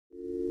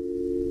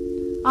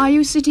Are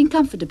you sitting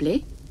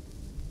comfortably?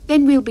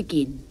 Then we'll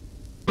begin.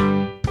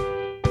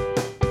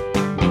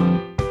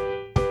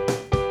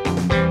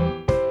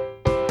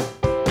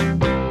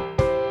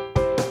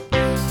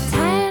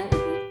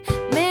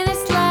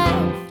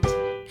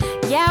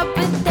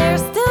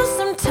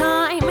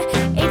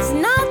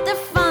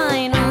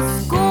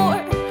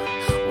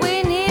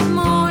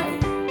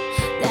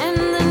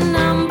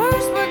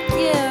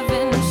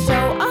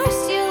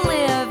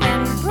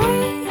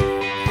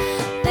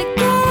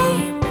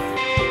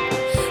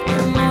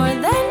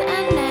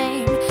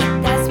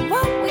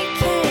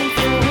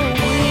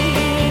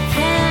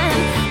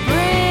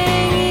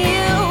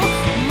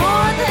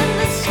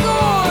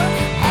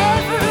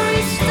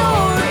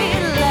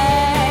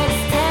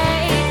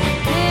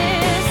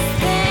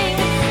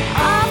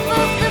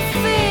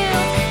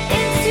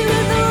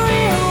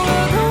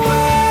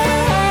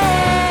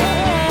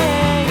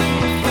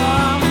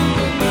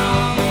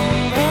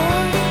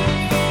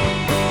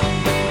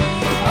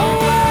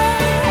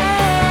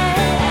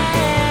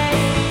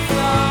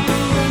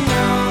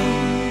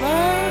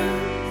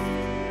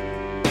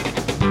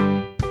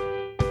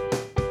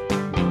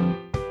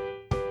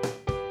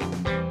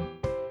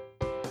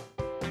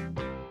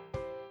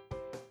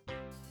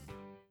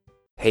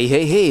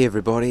 Hey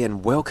everybody,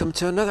 and welcome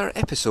to another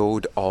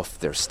episode of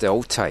There's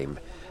Still Time,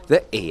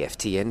 the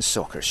AFTN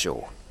Soccer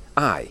Show.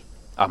 I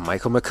am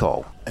Michael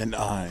McCall. And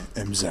I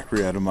am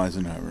Zachary Adam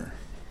Eisenhower.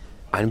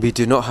 And we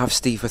do not have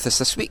Steve with us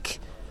this week.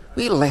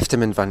 We left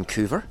him in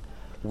Vancouver.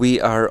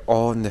 We are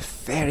on the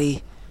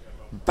ferry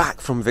back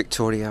from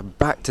Victoria,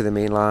 back to the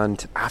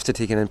mainland, after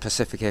taking in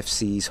Pacific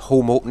FC's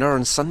home opener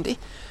on Sunday.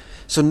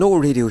 So no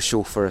radio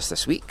show for us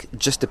this week,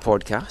 just a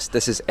podcast.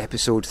 This is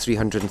episode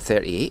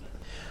 338.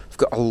 We've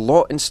got a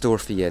lot in store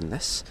for you in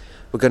this.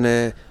 We're going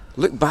to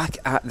look back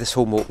at this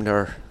home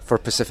opener for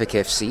Pacific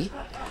FC.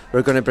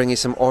 We're going to bring you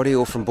some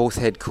audio from both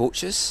head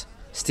coaches,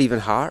 Stephen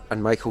Hart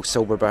and Michael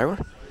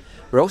Silberbauer.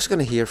 We're also going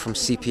to hear from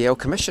CPL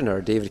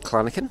Commissioner David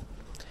Clanican.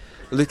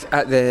 Look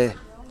at the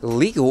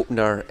league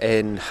opener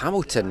in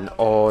Hamilton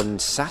on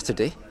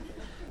Saturday.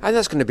 And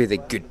that's going to be the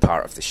good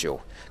part of the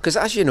show. Because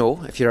as you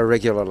know, if you're a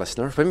regular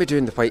listener, when we're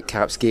doing the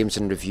Whitecaps games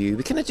in review,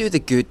 we kind of do the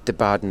good, the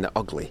bad and the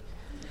ugly.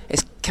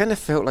 It's kind of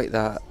felt like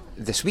that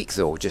this week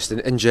though, just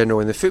in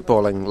general in the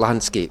footballing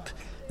landscape.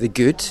 The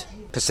good,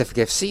 Pacific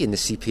FC and the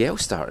CPL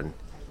starting.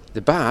 The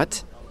bad,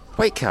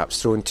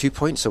 Whitecaps throwing 2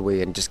 points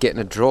away and just getting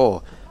a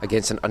draw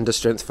against an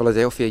understrength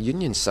Philadelphia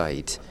Union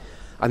side.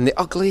 And the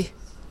ugly,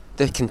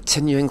 the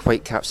continuing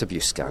Whitecaps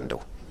abuse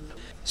scandal.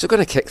 So we're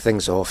going to kick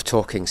things off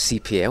talking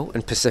CPL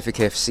and Pacific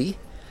FC.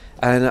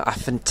 And a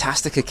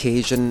fantastic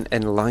occasion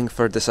in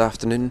Langford this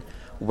afternoon.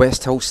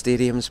 West Hill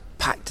Stadium's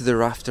packed to the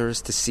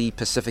rafters to see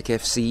Pacific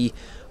FC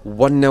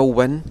 1-0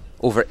 win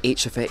over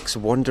HFX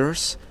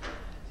Wanderers.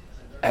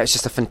 It's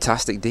just a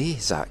fantastic day,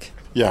 Zach.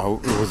 Yeah,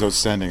 it was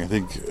outstanding. I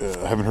think,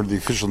 I haven't heard the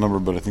official number,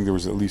 but I think there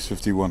was at least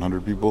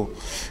 5,100 people.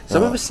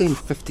 Someone was saying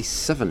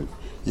 57.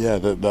 Yeah,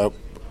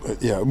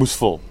 yeah, it was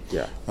full.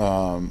 Yeah.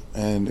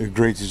 And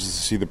great to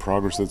just see the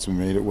progress that's been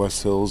made at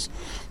West Hills,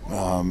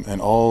 and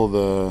all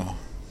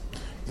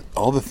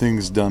the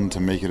things done to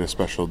make it a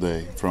special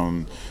day,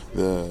 from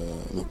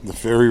the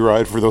ferry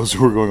ride for those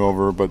who are going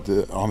over, but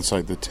the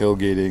on-site, the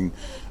tailgating,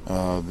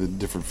 the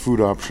different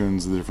food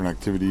options, the different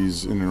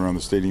activities in and around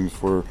the stadium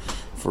for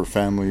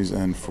families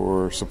and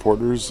for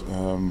supporters.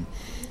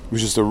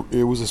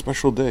 It was a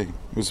special day.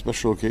 It was a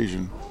special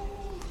occasion.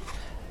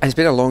 It's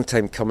been a long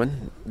time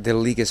coming. The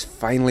league has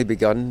finally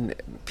begun.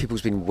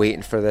 People's been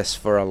waiting for this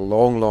for a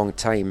long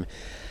time.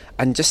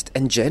 And just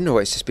in general,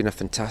 it's just been a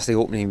fantastic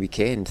opening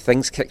weekend.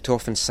 Things kicked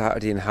off on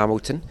Saturday in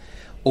Hamilton.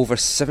 Over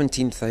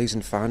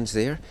 17,000 fans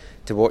there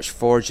to watch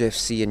Forge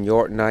FC and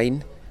York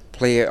 9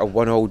 play out a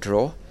 1-1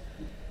 draw.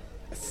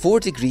 4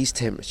 degrees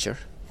temperature,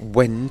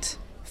 wind,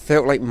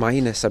 felt like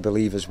minus, I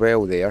believe, as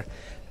well there.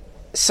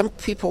 Some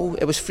people,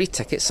 it was free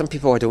tickets. Some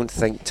people, I don't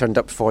think, turned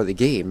up for the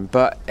game,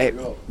 but it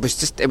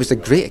was a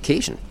great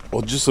occasion.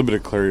 Well, just a bit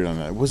of clarity on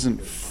that. It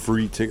wasn't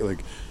free ticket. Like,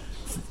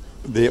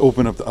 they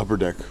opened up the upper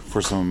deck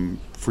for some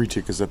free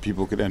tickets that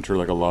people could enter,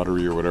 like a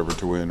lottery or whatever,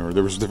 to win, or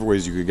there was different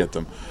ways you could get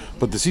them.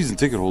 But the season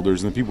ticket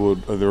holders and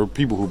there were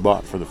people who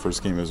bought for the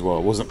first game as well.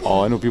 It wasn't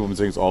all. I know people have been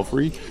saying it's all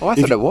free. Oh, I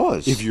thought it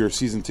was. If you're a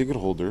season ticket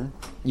holder,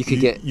 you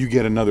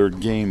get another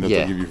game that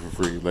they'll give you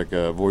for free, like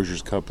a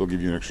Voyageurs Cup. They'll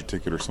give you an extra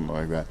ticket or something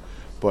like that.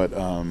 But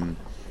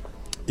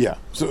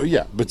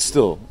but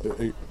still,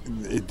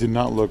 it did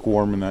not look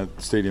warm in that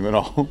stadium at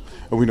all.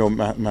 And we know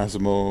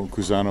Massimo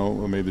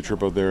Cusano made the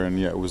trip out there, and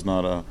it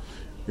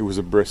was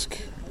a brisk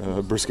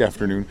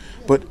afternoon.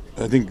 But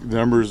I think the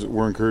numbers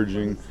were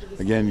encouraging.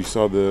 Again, you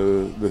saw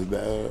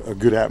a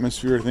good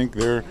atmosphere, I think,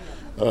 there.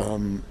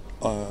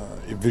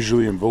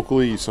 Visually and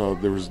vocally, you saw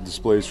there was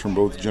displays from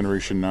both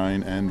Generation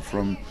 9 and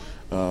from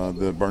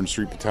the Barton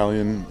Street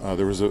Battalion.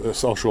 There was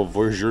also a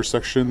Voyageur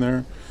section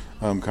there,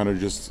 kind of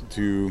just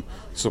to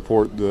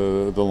support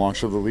the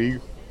launch of the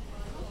league.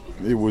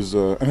 It was,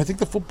 and I think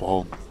the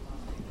football,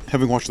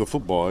 having watched the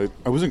football,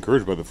 I was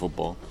encouraged by the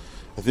football.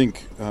 I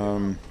think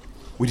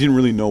we didn't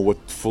really know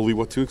what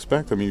to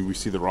expect. I mean, we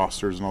see the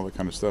rosters and all that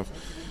kind of stuff,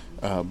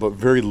 but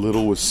very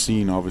little was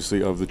seen,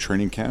 obviously, of the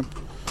training camp,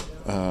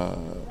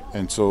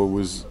 and so it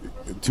was.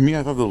 To me,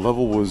 I thought the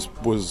level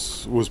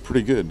was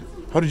pretty good.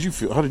 How did you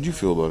feel? How did you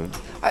feel about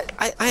it?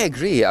 I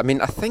agree. I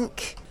mean, I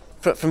think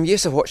from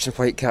years of watching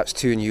Whitecaps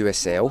 2 and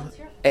USL,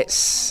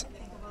 it's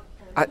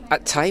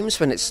at times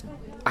when it's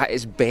at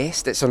its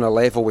best, it's on a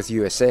level with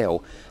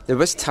USL. There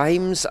was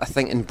times, I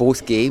think, in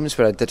both games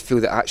where I did feel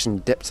the action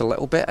dipped a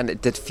little bit, and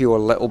it did feel a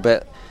little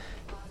bit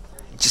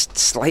just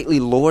slightly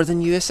lower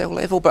than USL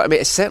level. But I mean,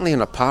 it's certainly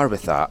on a par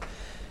with that.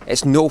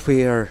 It's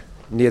nowhere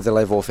near the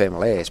level of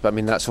MLS, but I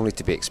mean, that's only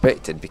to be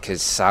expected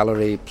because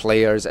salary,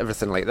 players,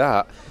 everything like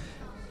that,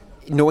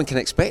 no one can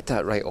expect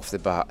that right off the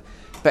bat.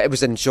 But it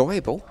was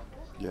enjoyable.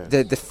 Yes.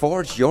 The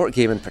Forge York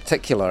game in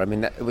particular, I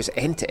mean, it was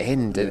end to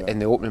end in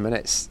the opening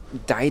minutes.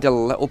 Died a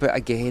little bit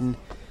again.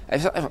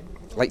 It was,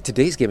 like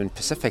today's game in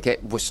Pacific,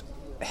 it was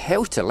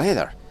hell to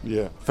leather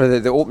for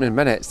the opening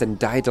minutes, then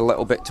died a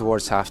little bit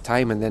towards half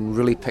time, and then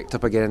really picked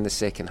up again in the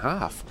second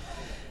half.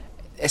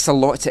 It's a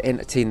lot to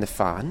entertain the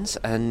fans,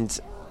 and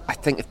I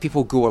think if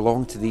people go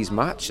along to these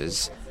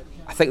matches,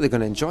 I think they're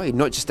going to enjoy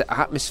not just the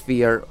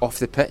atmosphere off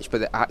the pitch, but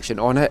the action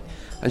on it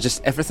and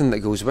just everything that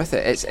goes with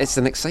it. It's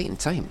an exciting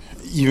time.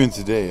 Even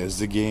today, as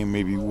the game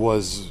maybe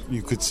was,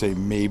 you could say,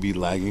 maybe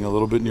lagging a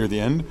little bit near the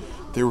end,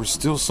 there were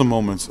still some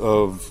moments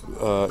of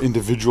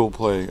individual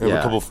play.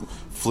 A couple of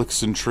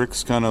flicks and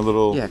tricks, kind of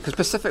little... Yeah, because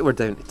Pacific were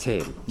down to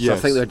 10. So I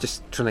think they're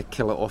just trying to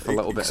kill it off a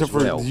little bit as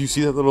well. Did you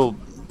see that little...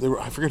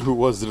 I forget who it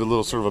was, did a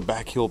little sort of a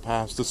backheel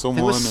pass to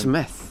someone. It was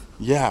Smith.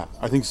 Yeah,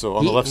 I think so.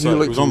 On the left side, he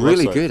looked it was on the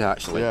really left side. good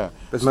actually. Yeah,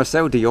 with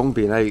Marcel de Jong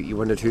being out, you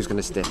wondered who's going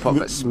to step up.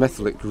 But Smith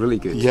looked really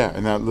good. Yeah,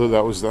 and that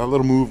was that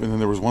little move, and then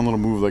there was one little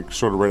move like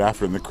sort of right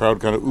after, and the crowd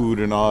kind of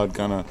oohed and awed,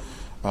 kind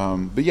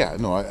of. But yeah,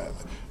 no,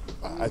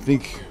 I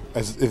think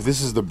if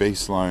this is the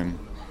baseline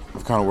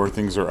of kind of where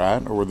things are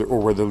at, or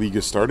where the league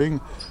is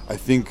starting, I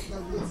think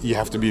you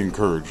have to be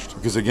encouraged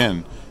because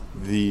again,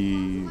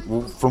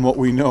 from what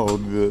we know,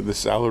 the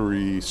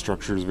salary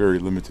structure is very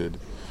limited.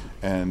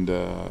 And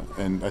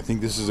I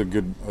think this is a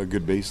good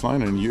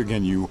baseline, and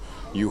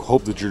you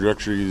hope the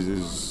trajectory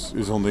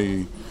is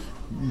only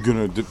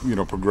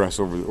gonna progress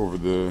over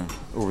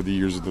the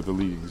years that the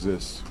league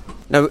exists.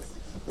 Now,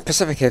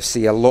 Pacific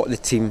FC, a lot of the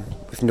team,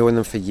 we've known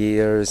them for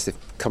years. They've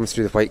come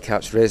through the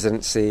Whitecaps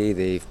residency.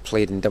 They've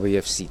played in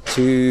WFC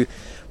 2.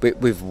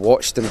 We've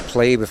watched them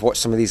play. We've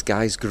watched some of these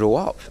guys grow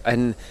up,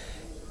 and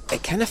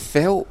it kind of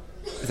felt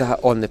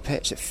that on the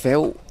pitch. It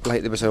felt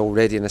like there was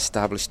already an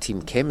established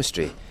team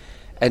chemistry.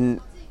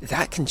 And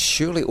that can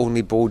surely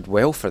only bode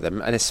well for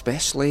them, and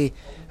especially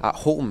at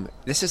home.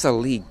 This is a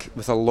league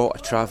with a lot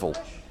of travel.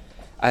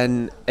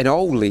 And in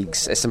all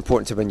leagues, it's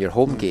important to win your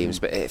home games,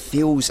 but it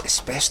feels,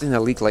 especially in a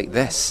league like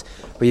this,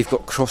 where you've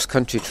got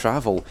cross-country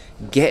travel,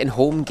 getting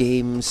home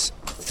games,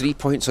 3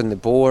 points on the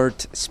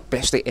board,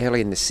 especially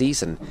early in the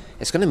season,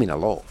 it's going to mean a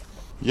lot.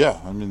 Yeah,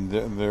 I mean,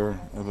 they're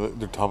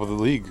top of the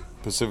league.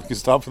 Pacific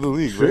is top of the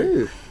league,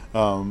 True. Right?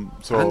 And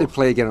they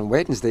play again on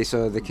Wednesday,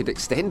 so they could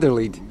extend their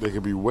lead. They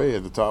could be way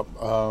at the top.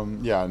 I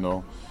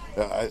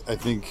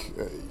think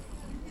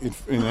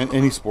in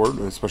any sport,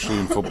 especially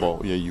in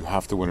football, you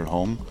have to win at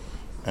home,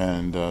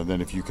 and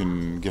then if you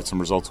can get some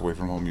results away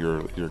from home,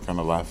 you're kind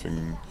of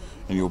laughing,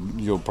 and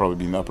you'll probably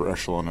be in the upper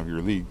echelon of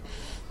your league.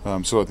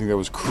 So I think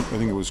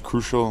it was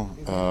crucial.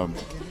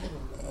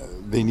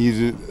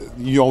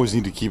 You always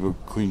need to keep a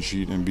clean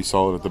sheet and be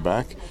solid at the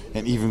back.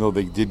 And even though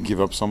they did give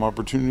up some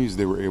opportunities,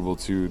 they were able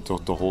to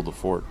hold the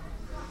fort.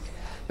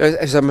 It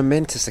was a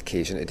momentous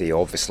occasion today,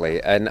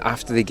 obviously. And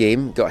after the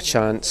game, got a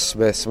chance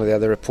with some of the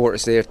other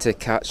reporters there to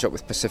catch up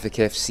with Pacific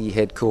FC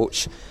head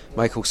coach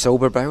Michael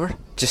Silberbauer,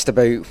 just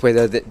about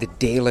whether the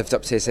day lived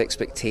up to his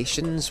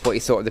expectations, what he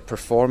thought of the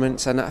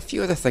performance, and a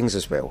few other things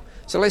as well.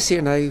 So let's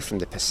hear now from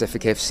the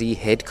Pacific FC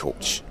head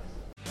coach.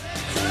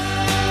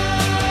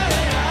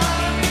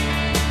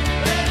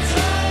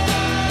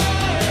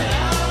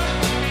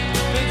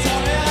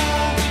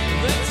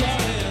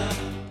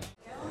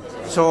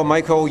 So,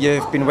 Michael,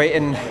 you've been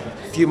waiting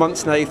a few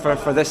months now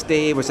for this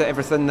day. Was it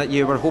everything that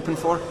you were hoping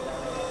for?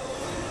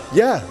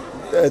 Yeah,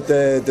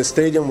 the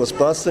stadium was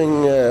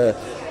buzzing.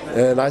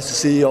 Nice to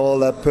see all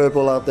that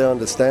purple out there on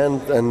the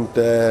stand, and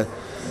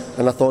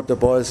I thought the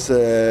boys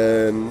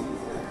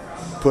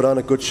put on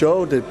a good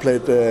show. They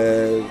played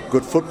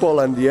good football,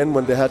 and in the end,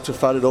 when they had to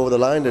fight it over the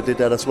line, they did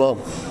that as well.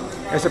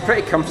 It was a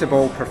pretty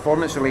comfortable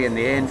performance, really, in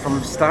the end.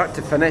 From start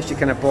to finish, you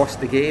kind of bossed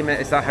the game.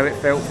 Is that how it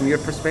felt from your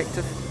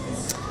perspective?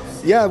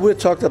 Yeah, we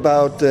talked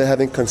about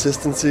having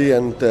consistency,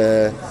 and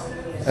I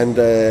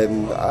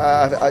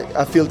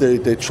feel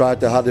they tried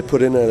their hard. They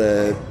put in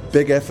a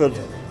big effort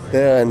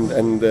there,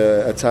 and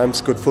at times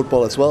good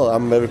football as well.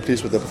 I'm very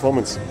pleased with the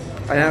performance.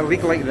 In a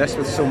league like this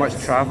with so much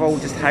travel,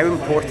 just how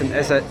important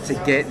is it to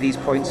get these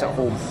points at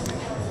home?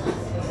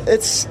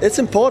 It's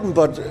important,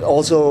 but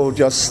also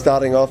just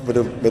starting off with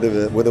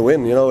a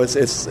win. You know,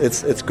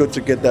 it's good to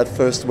get that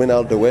first win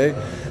out of the way.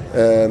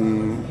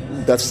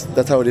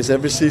 That's how it is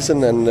every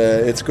season, and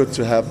it's good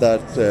to have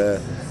that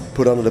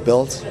put under the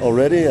belt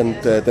already, and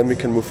then we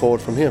can move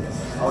forward from here.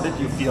 How did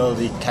you feel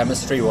the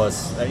chemistry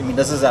was? I mean,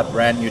 this is a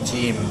brand new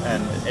team,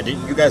 and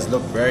you guys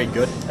look very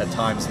good at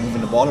times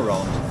moving the ball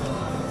around.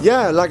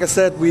 Yeah, like I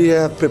said, we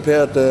have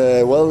prepared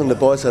well, and the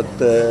boys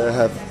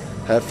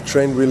have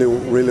trained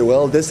really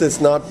well. This is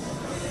not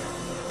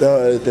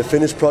the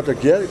finished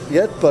project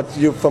yet, but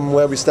from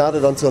where we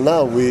started until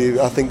now,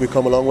 I think we've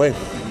come a long way.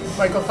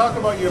 Michael, talk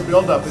about your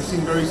build-up. It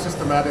seemed very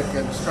systematic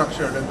and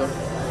structured, and the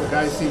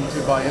guys seem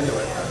to buy into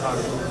it. How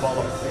to move the ball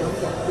up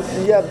the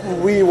field.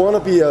 Yeah, we want to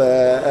be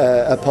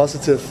a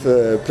positive,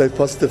 play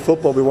positive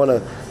football. We want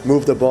to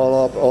move the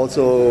ball up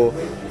also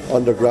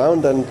on the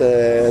ground,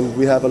 and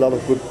we have a lot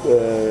of good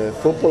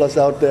footballers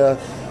out there,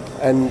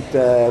 and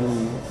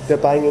they're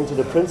buying into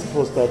the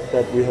principles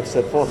that we have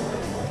set forth.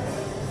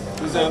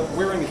 Who's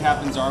wearing the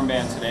captain's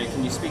armband today?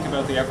 Can you speak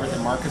about the effort that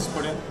Marcus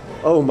put in?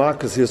 Oh,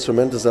 Marcus, he was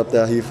tremendous up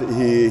there.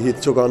 He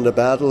took on the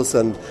battles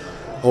and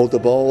hold the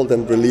ball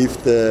and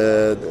relieved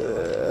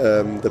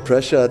the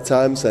pressure at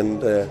times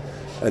and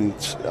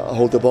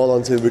hold the ball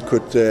until we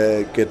could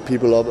get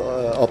people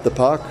up the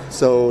park.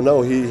 So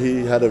no,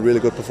 he had a really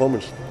good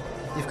performance.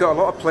 You've got a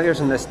lot of players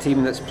in this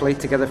team that's played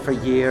together for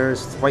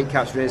years,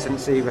 Whitecaps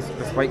residency with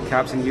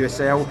Whitecaps in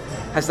USL.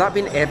 Has that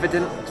been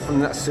evident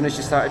from as soon as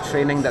you started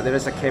training that there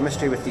is a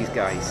chemistry with these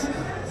guys?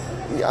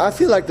 Yeah, I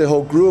feel like the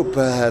whole group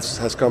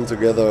has come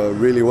together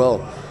really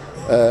well.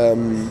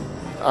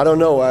 I don't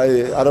know.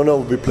 I don't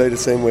know if we play the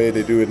same way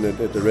they do in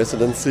the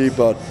residency,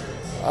 but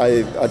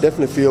I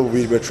definitely feel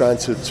we were trying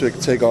to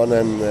take on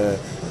our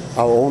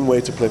own way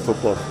to play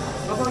football.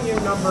 How about your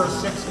number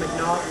 6,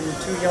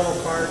 McNaughton, 2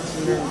 yellow cards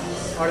and then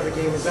out of the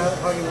game? Is that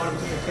how you want him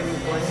to continue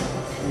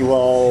playing?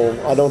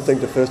 Well, I don't think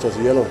the first was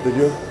a yellow. Did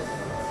you?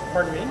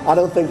 Pardon me? I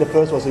don't think the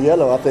first was a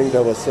yellow. I think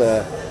there was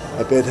a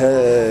bit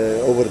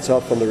over the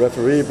top from the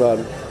referee,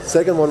 but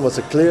second one was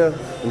a clear,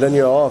 and then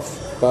you're off.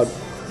 But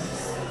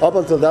up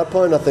until that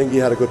point, I think he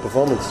had a good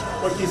performance.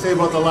 What can you say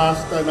about the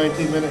last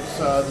 19 minutes?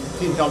 The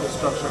team held its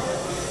structure.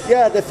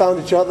 Yeah, they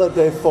found each other.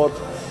 They fought.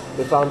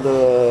 They found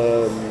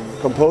the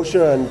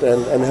composure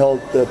and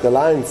held the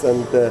lines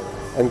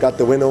and got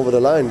the win over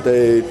the line.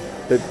 They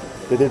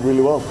did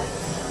really well.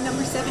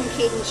 Number 7,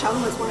 Caden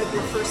Chung, was one of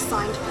your first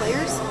signed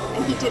players,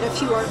 and he did a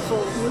few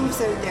artful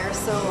moves out there.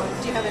 So,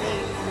 do you have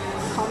any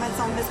comments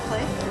on his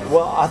play?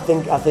 Well, I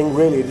think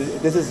really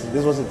this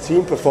was a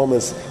team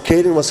performance.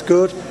 Caden was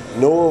good.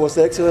 Noah was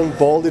excellent.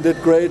 Baldy did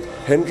great.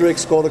 Hendrik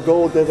scored a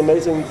goal. Did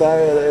amazing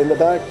in the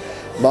back.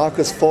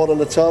 Marcus fought on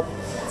the top.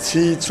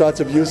 He tried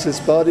to abuse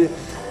his body.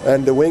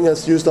 And the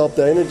wingers used up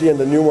the energy, and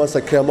the new ones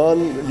that came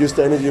on used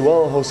the energy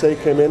well. Jose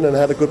came in and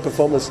had a good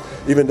performance,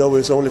 even though it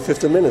was only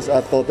 15 minutes.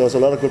 I thought there was a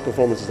lot of good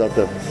performances out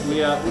there.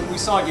 We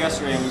saw it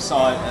yesterday, and we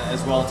saw it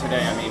as well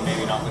today. I mean,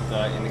 maybe not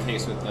in the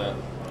case with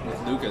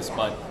Lucas,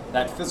 but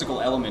that physical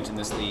element in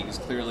this league is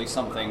clearly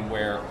something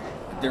where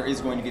there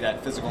is going to be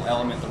that physical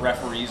element. The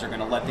referees are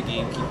going to let the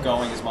game keep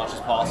going as much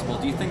as possible.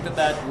 Do you think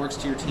that works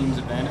to your team's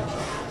advantage?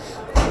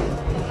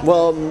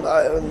 Well,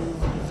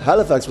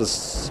 Halifax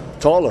was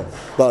taller,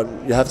 but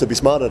you have to be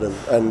smarter than.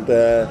 And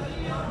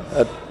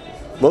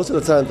most of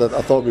the time that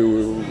I thought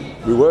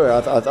we were,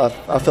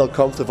 I felt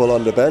comfortable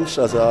on the bench,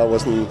 as I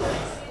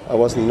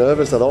wasn't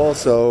nervous at all.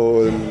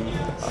 So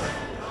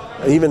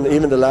even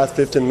the last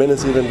 15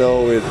 minutes, even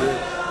though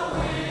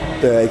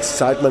the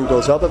excitement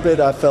goes up a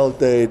bit, I felt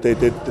they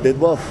did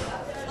well.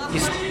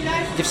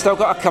 You've still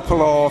got a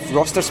couple of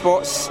roster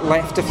spots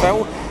left to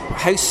fill.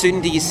 How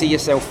soon do you see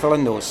yourself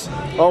filling those?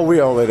 Oh,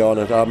 we're already on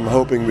it. I'm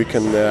hoping we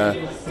can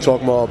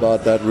talk more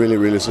about that really,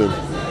 really soon.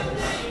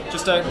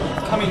 Just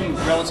coming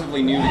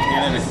relatively new to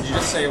Canada, could you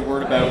just say a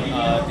word about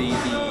the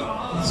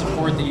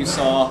support that you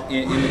saw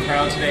in the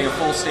crowd today, a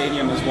full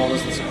stadium as well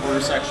as the supporter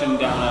section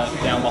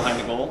down behind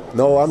the goal?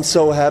 No, I'm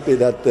so happy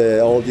that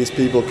all these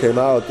people came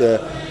out.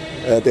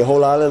 The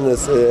whole island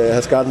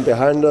has gotten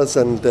behind us,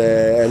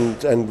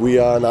 and we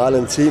are an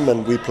island team,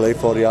 and we play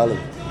for the island.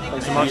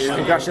 Thanks so much.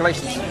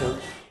 Congratulations.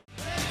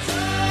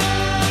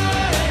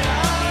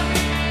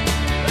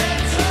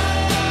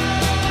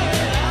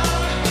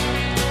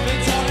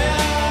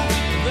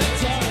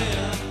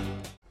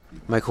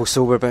 Michael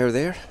Silberbauer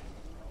there.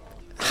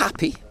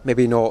 Happy,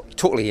 maybe not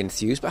totally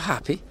enthused, but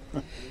happy.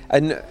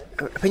 And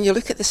when you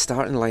look at the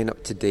starting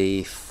lineup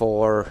today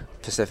for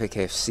Pacific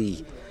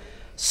FC,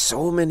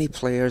 so many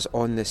players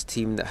on this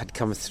team that had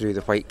come through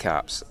the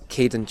Whitecaps.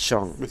 Caden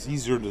Chung. It's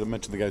easier to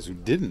mention the guys who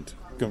didn't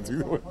come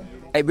through.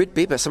 It would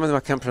be, but some of them I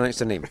can't pronounce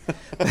their name.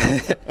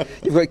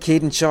 You've got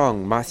Caden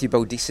Chung, Matthew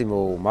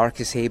Baldissimo,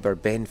 Marcus Haber,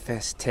 Ben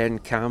Fisk, Tern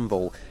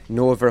Campbell,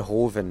 Noah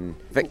Verhoeven.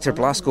 Victor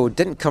Blasco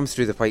didn't come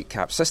through the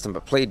Whitecap system,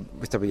 but played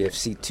with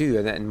WFC too,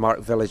 and in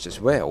Mark Village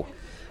as well.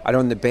 And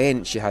on the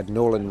bench you had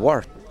Nolan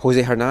Worth,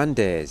 Jose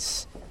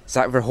Hernandez.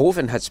 Zach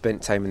Verhoeven had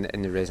spent time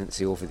in the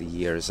residency over the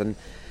years, and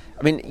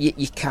I mean,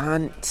 you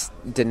can't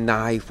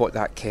deny what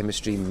that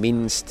chemistry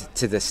means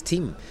to this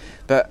team.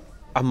 But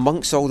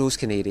amongst all those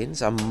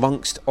Canadians,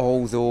 amongst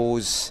all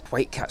those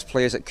Whitecaps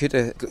players that could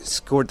have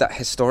scored that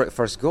historic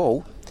first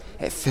goal,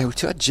 it fell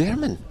to a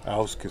German.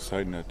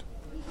 Ausgezeichnet.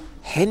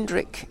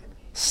 Hendrik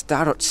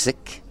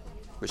Starotsik,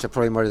 which I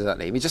probably murdered that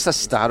name. He just has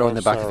Star on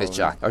the back of his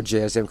jacket or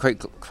jersey. I'm quite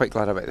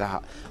glad about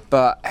that.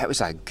 But it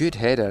was a good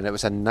header, and it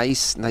was a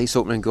nice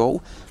opening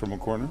goal. From a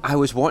corner? I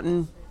was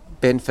wanting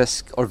Ben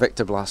Fisk or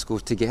Victor Blasco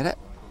to get it.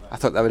 I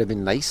thought that would have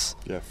been nice.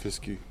 Yeah,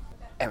 Fisky.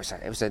 It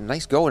was a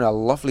nice goal and a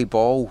lovely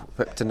ball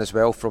whipped in as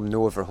well from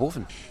Noah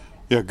Verhoeven.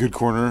 Yeah, good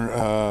corner.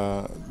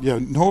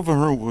 Noah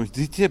Verhoeven,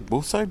 did he hit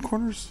both side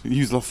corners? He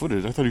was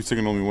left-footed. I thought he was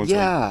taking only one side.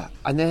 Yeah,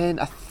 and then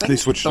I think they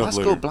switched up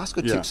later.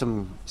 Blasco took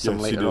some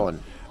later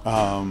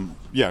on.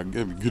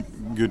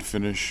 Good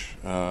finish.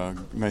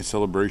 Nice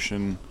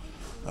celebration.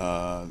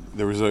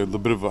 There was a little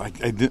bit of I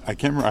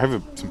can't remember. I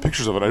have some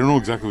pictures of it. I don't know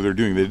exactly what they're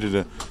doing. They did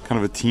a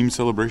kind of a team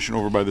celebration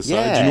over by the side.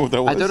 Yeah, do you know what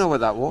that was? I don't know what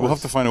that was. We'll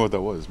have to find out what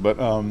that was. But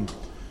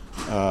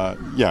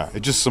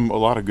it's just a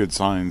lot of good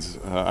signs.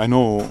 I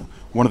know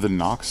one of the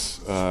knocks,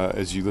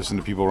 as you listen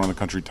to people around the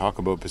country talk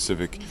about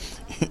Pacific,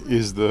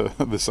 is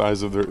the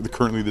size of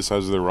currently the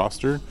size of their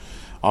roster.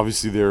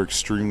 Obviously, they're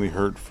extremely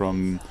hurt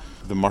from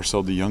the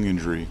Marcel de Jong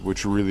injury,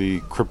 which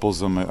really cripples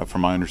them,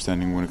 from my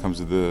understanding, when it comes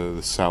to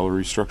the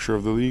salary structure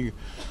of the league.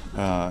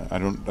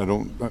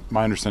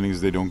 My understanding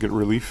is they don't get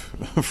relief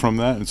from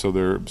that, and so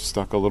they're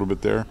stuck a little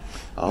bit there.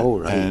 Oh,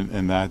 right.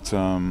 And that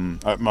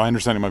my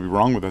understanding might be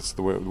wrong, but that's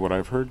what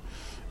I've heard.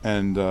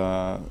 And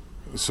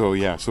so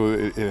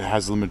it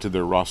has limited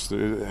their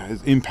roster. It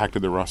has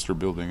impacted their roster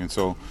building, and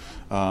so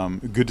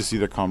good to see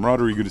the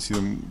camaraderie. Good to see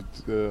them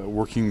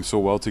working so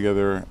well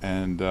together,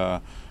 and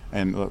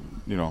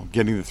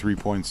getting the 3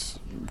 points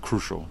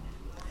crucial.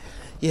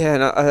 Yeah,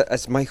 and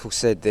as Michael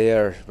said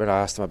there when I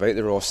asked him about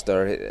the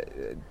roster,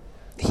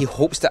 he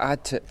hopes to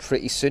add to it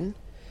pretty soon.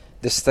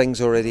 This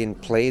thing's already in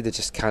play, they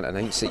just can't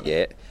announce it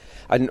yet.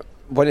 And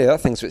one of the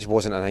other things which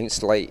wasn't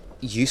announced, like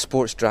U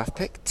Sports draft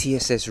pick,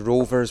 TSS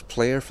Rovers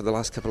player for the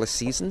last couple of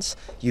seasons,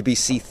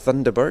 UBC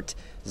Thunderbird,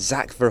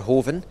 Zach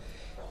Verhoeven,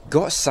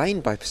 got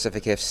signed by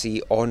Pacific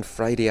FC on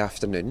Friday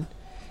afternoon.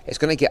 It's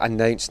going to get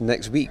announced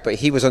next week, but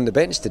he was on the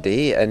bench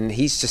today, and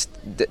he's just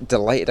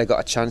delighted. I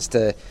got a chance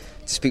to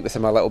speak with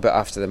him a little bit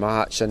after the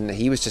match, and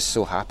he was just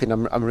so happy,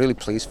 and I'm really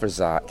pleased for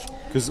Zach.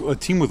 Because a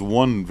team with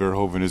one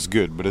Verhoeven is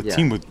good, but a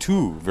team with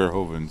two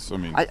Verhoevens,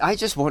 I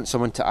just want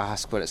someone to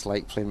ask what it's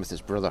like playing with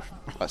his brother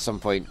at some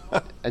point,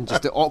 and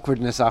just the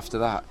awkwardness after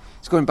that.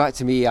 It's going back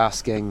to me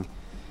asking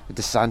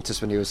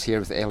DeSantis when he was here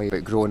with Ellie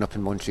about growing up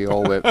in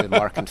Montreal with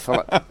Mark and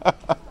Philip.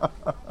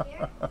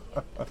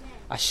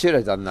 I should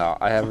have done that.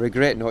 I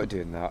regret not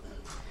doing that.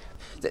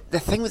 The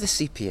thing with the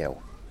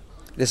CPL,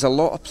 there's a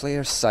lot of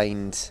players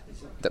signed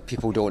that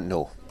people don't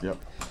know. Yep.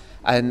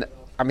 And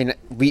I mean,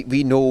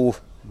 we know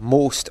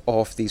most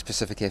of these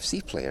Pacific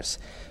FC players,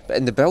 but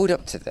in the build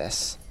up to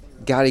this,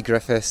 Gary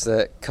Griffiths,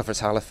 that covers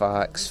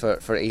Halifax for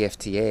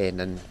AFTN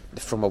and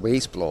from a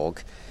Ways blog,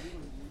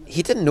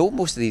 he didn't know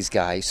most of these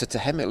guys, so to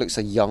him it looks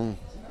a young,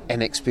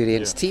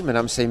 inexperienced team. And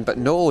I'm saying, but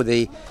no,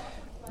 they've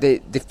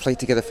played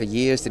together for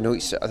years, they know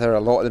each other,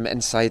 a lot of them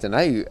inside and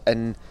out.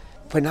 And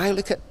when I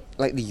look at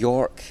like the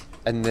York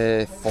and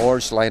the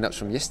Forge lineups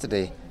from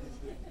yesterday,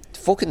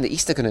 folk in the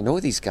East are going to know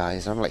these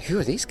guys, and I'm like, who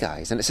are these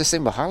guys? And it's the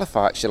same with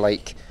Halifax. You're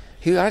like,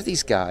 who are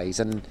these guys?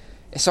 And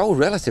it's all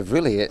relative,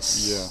 really. I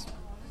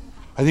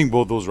think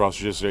both those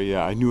rosters yesterday,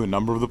 I knew a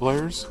number of the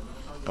players,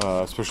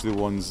 especially the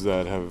ones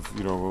that have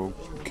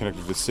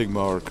connected to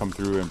Sigma or come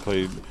through and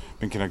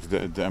been connected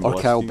to MLS.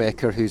 Or Kyle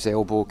Becker, whose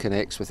elbow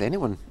connects with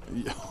anyone.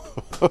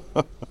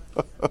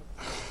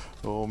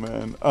 Oh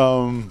man.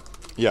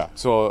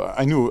 So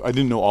I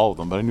didn't know all of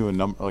them, but I knew a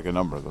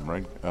number of them,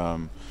 right?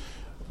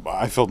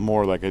 I felt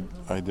more like I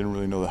didn't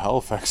really know the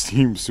Halifax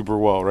team super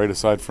well, right?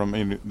 Aside from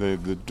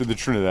the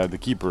Trinidad, the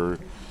keeper,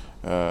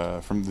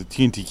 from the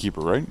TNT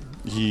keeper, right?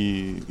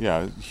 He,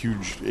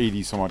 huge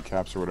 80 some odd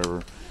caps or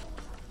whatever.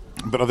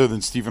 But other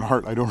than Stephen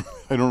Hart, I don't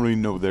really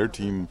know their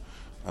team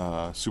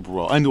super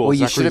well. And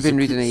you should have been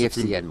reading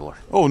AFTN more.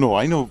 Oh no,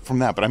 I know from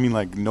that, but I mean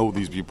know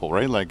these people,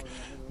 right? Like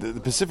the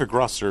Pacific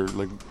roster,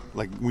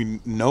 like we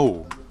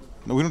know.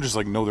 No, we don't just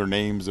know their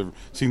names or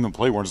seen them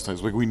play once or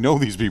twice. We know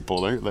these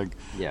people, right?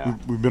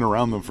 We've been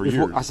around them for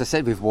years. As I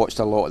said, we've watched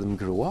a lot of them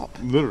grow up.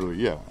 Literally,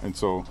 yeah. And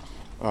so,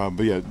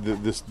 the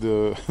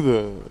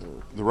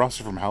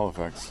roster from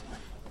Halifax.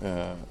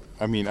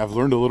 I've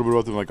learned a little bit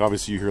about them.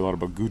 Obviously, you hear a lot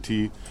about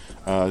Guti,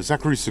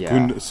 Zachary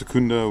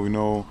Secunda. We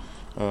know,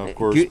 of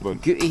course, but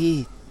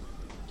Guti,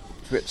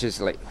 which is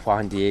like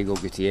Juan Diego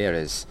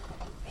Gutierrez.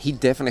 He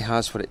definitely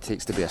has what it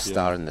takes to be a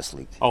star in this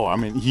league. Oh,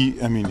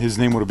 his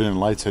name would have been in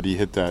lights had he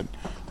hit that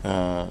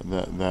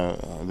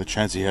the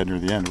chance he had near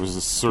the end. Was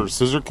the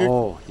scissor kick?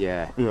 Oh,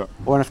 yeah. Well,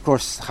 and of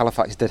course,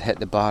 Halifax did hit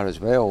the bar as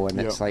well, and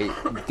it's like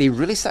they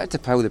really started to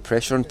pile the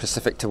pressure on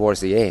Pacific towards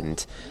the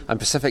end, and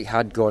Pacific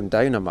had gone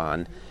down a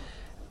man.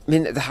 I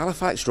mean, the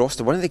Halifax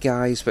roster, one of the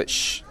guys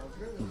which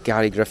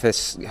Gary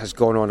Griffiths has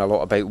gone on a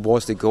lot about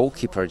was the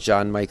goalkeeper,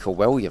 Jan Michael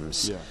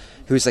Williams.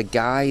 Who's a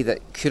guy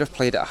that could have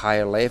played at a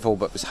higher level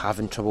but was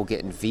having trouble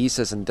getting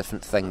visas and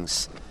different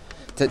things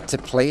to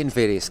play in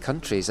various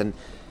countries. And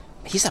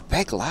he's a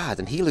big lad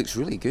and he looks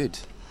really good.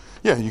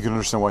 Yeah, you can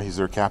understand why he's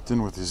their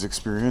captain with his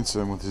experience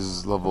and with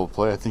his level of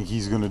play. I think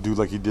he's going to do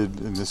like he did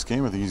in this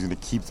game. I think he's going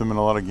to keep them in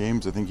a lot of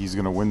games. I think he's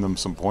going to win them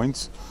some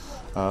points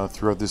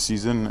throughout this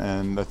season,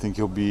 and I think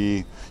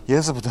he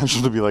has the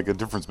potential to be like a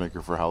difference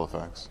maker for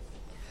Halifax.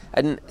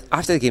 And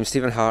after the game,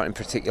 Stephen Hart in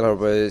particular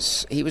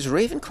was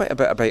raving quite a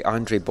bit about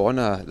Andre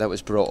Bona that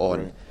was brought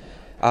on.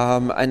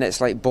 Right. And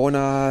it's like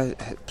Bona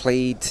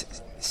played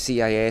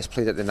CIS,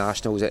 played at the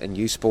Nationals in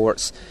U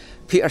Sports.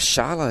 Peter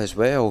Schala as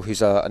well,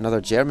 who's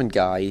another German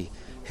guy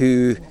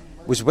who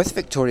was with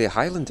Victoria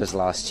Highlanders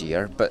last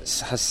year but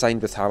has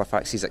signed with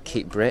Halifax. He's at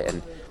Cape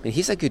Breton. I mean,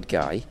 he's a good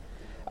guy.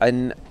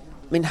 And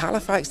I mean,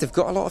 Halifax, they've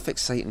got a lot of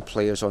exciting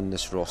players on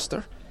this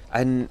roster.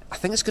 And I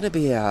think it's going to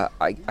be a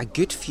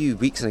good few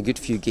weeks and a good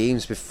few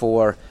games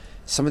before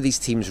some of these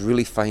teams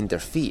really find their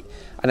feet.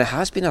 And it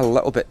has been a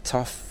little bit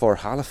tough for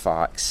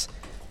Halifax,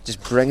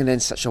 just bringing in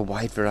such a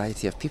wide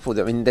variety of people.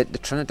 I mean, the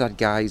Trinidad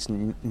guys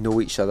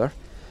know each other.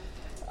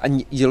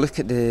 And you look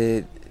at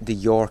the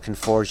York and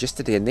Forge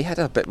yesterday, and they had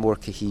a bit more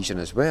cohesion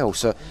as well.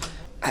 So,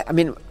 I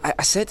mean,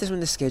 I said this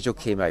when the schedule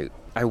came out.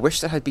 I wish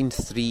there had been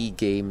 3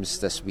 games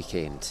this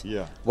weekend.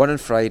 Yeah. One on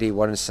Friday,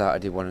 one on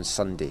Saturday, one on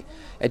Sunday.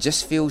 It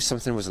just feels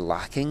something was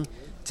lacking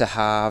to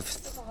have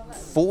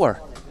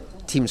 4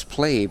 teams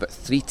play, but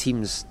 3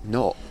 teams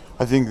not.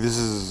 I think this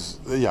is,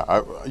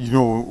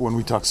 when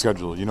we talk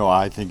schedule,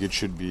 I think it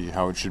should be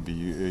how it should be.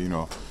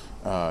 You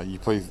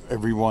play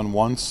everyone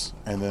once,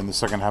 and then the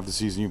second half of the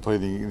season you play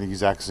the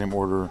exact same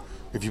order.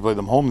 If you play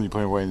them home, then you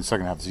play away in the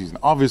second half of the season.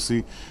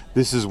 Obviously,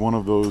 this is one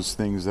of those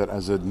things that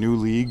as a new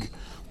league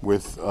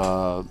with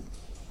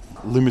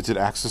limited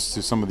access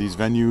to some of these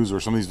venues, or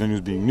some of these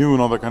venues being new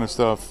and all that kind of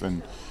stuff,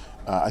 and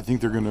I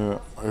think they're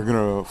gonna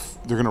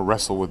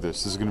wrestle with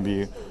this. This is gonna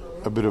be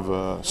a bit of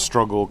a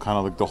struggle, kind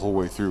of like the whole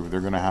way through.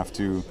 They're gonna have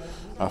to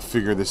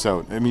figure this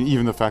out. I mean,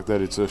 even the fact that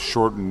it's a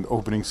shortened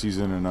opening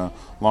season and a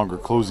longer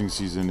closing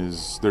season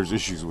there's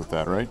issues with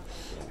that, right?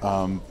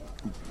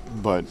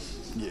 But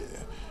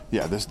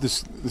yeah, the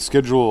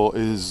schedule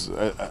is.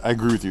 I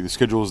agree with you. The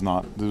schedule is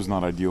not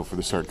ideal for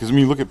the start, because I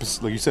mean, look at,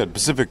 like you said,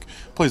 Pacific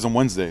plays on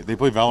Wednesday. They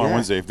play Valor on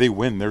Wednesday. If they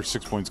win, they're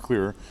 6 points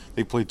clear.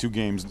 They play 2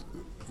 games.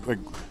 Like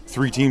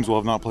 3 teams will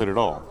have not played at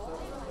all,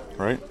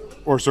 right?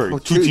 Or sorry,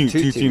 two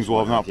teams will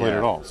have not played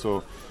at all.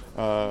 So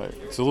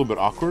it's a little bit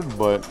awkward.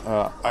 But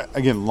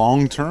again,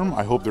 long term,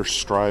 I hope they're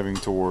striving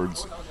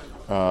towards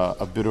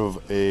a bit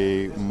of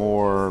a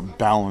more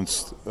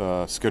balanced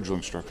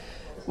scheduling structure.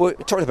 Well,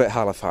 talking about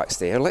Halifax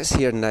there, let's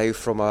hear now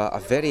from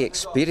a very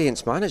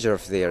experienced manager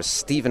of theirs,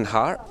 Stephen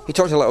Hart. He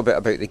talked a little bit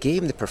about the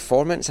game, the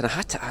performance, and I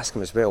had to ask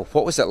him as well,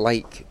 what was it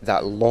like,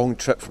 that long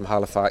trip from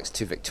Halifax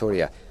to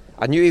Victoria?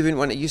 I knew he wouldn't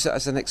want to use it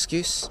as an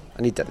excuse,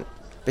 and he didn't.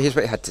 But here's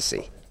what he had to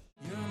say.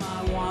 You're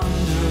my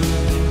wanderer,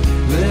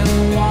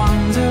 little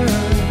wanderer,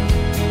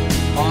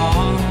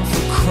 off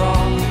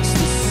across the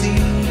sea.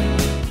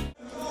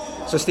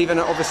 So Stephen,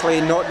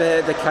 obviously not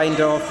the kind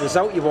of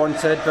result you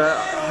wanted, but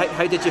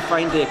how did you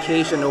find the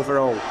occasion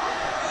overall?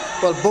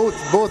 Well,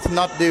 both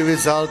not the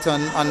result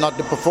and not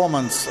the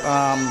performance.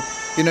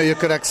 You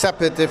could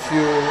accept it if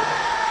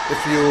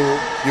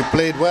you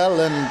played well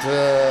and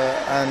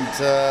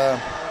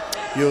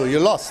you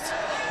lost.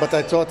 But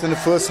I thought in the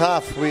first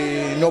half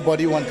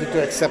nobody wanted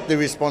to accept the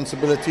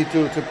responsibility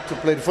to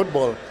play the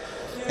football.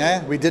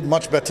 Yeah, we did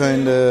much better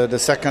in the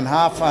second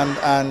half,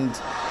 and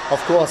of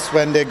course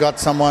when they got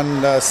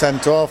someone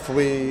sent off,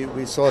 we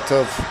sort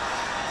of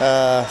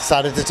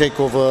started to take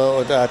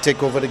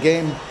over the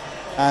game,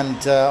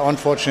 and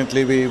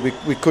unfortunately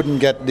we couldn't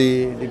get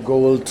the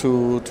goal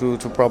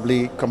to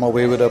probably come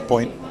away with a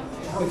point.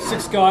 With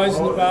 6 guys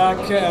in the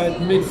back at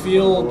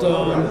midfield,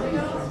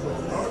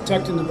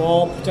 protecting the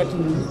ball,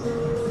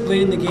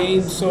 late in the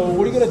game. So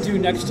what are you going to do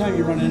next time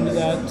you run into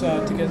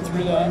that to get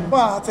through that?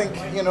 Well, I think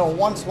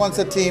once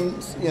a team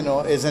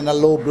is in a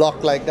low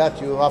block like that,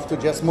 you have to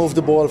just move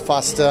the ball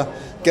faster,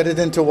 get it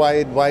into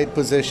wide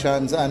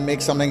positions, and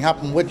make something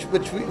happen. Which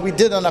we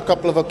did on a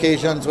couple of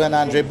occasions when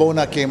Andre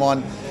Bona came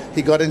on.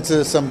 He got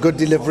into some good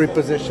delivery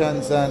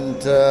positions,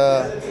 and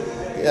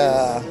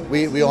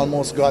we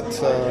almost got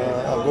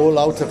a goal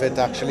out of it.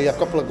 Actually, a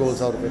couple of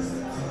goals out of it.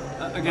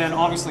 Again,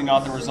 obviously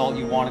not the result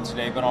you wanted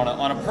today, but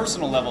on a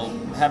personal level,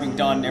 having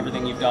done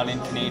everything you've done in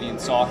Canadian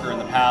soccer in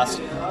the past,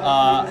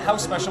 how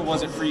special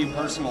was it for you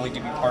personally to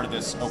be part of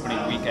this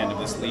opening weekend of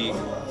this league?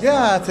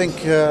 Yeah, I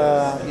think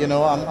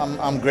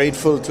I'm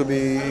grateful to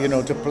be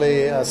to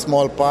play a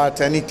small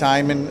part any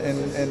time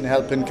in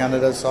helping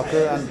Canada's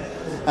soccer,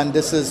 and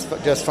this is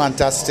just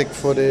fantastic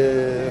for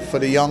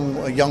the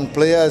young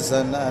players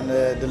and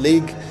the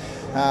league.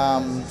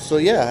 So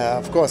yeah,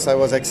 of course I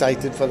was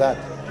excited for that.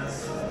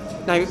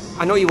 Now,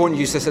 I know you won't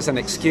use this as an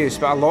excuse,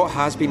 but a lot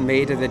has been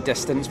made of the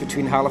distance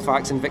between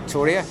Halifax and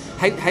Victoria.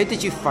 How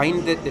did you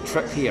find the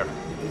trip here?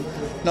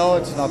 No,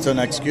 it's not an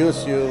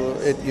excuse.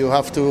 You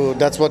have to.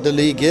 That's what the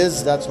league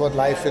is. That's what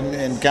life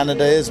in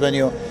Canada is. When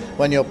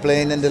you're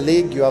playing in the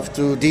league, you have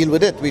to deal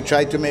with it. We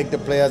try to make the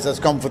players as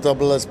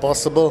comfortable as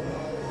possible,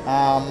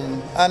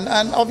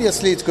 and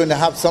obviously it's going to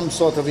have some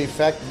sort of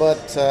effect.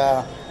 But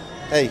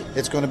hey,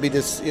 it's going to be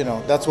this,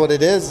 that's what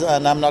it is,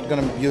 and I'm not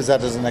going to use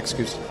that as an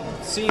excuse.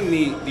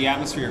 Seeing the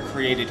atmosphere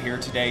created here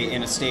today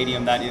in a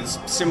stadium that is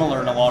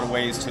similar in a lot of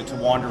ways to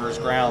Wanderers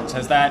grounds,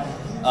 has that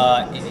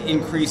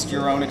increased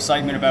your own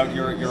excitement about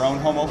your own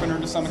home opener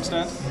to some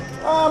extent?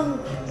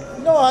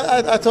 No,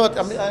 I thought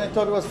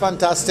it was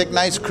fantastic.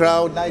 Nice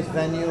crowd, nice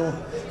venue.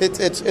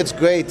 It's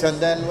great.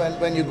 And then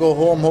when you go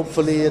home,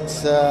 hopefully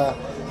it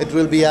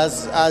will be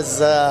as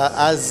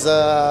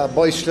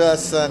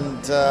boisterous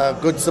and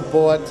good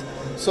support.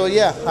 So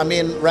yeah, I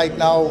mean, right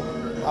now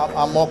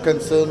I'm more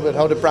concerned with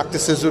how the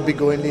practices will be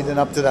going leading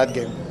up to that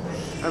game.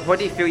 And what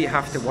do you feel you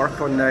have to work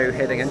on now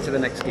heading into the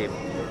next game?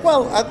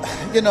 Well,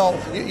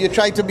 you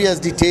try to be as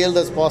detailed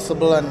as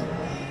possible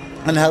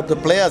and help the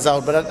players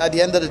out. But at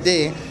the end of the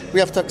day, we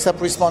have to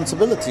accept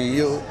responsibility.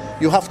 You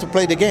have to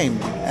play the game,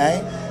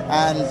 eh?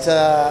 And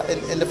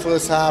in the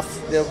first half,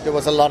 there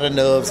was a lot of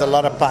nerves, a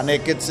lot of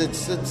panic.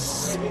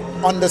 It's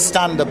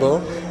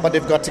understandable, but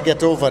they've got to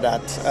get over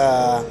that,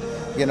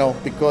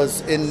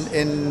 because in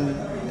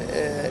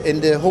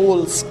the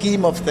whole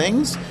scheme of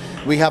things,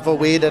 we have a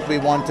way that we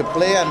want to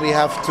play, and we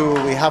have to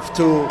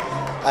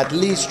at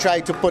least try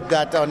to put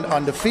that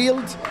on the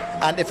field.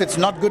 And if it's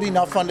not good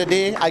enough on the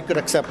day, I could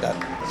accept that.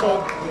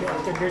 So,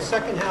 your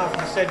second half,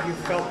 you said you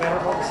felt better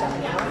about the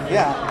second half?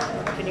 Yeah.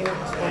 Can you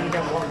explain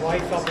again why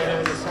you felt better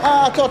in the second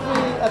half?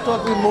 I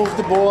thought we moved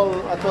the ball.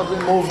 I thought we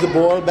moved the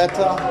ball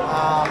better.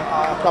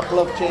 A couple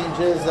of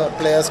changes.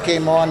 Players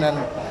came on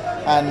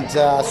and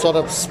sort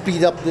of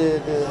speed up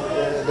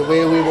the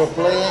way we were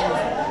playing.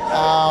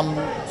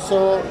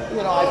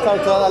 I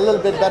felt a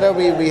little bit better.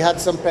 We had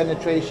some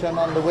penetration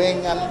on the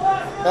wing, and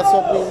that's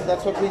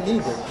what we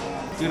needed.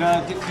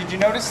 Did you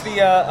notice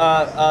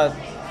the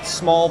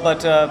small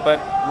but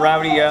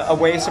rowdy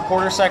away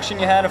supporter section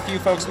you had? A few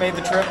folks made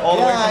the trip all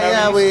the way from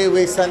out east?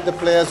 We sent the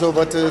players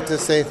over to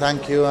say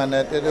thank you, and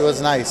it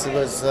was nice. It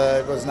was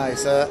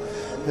nice. The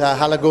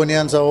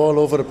Haligonians are all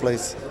over the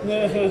place.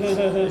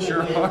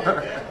 Sure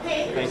are.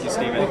 Thank you,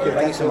 Stephen.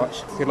 Thank you so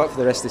much. Good luck for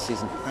the rest of the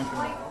season. Thank you.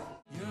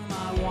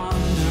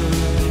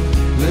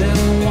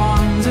 Little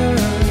wanderer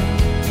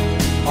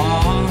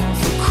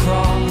off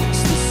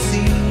across the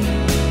sea.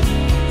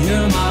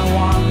 You're my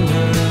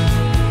wanderer,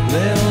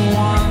 little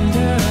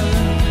wanderer.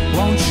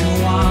 Won't you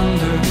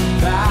wander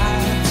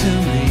back to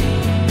me,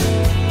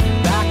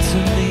 back to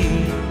me?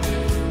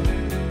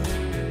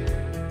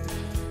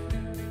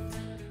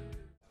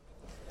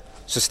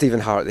 So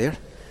Stephen Hart there.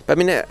 But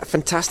I mean, a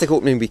fantastic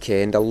opening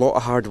weekend. A lot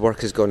of hard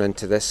work has gone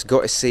into this.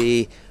 Got to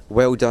say,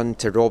 well done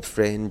to Rob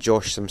Friend,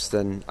 Josh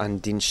Simpson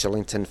and Dean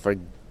Shillington for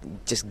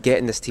just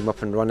getting this team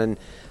up and running,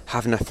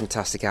 having a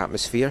fantastic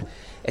atmosphere.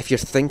 If you're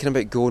thinking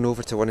about going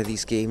over to one of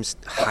these games,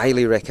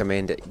 highly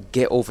recommend it.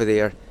 Get over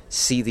there,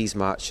 see these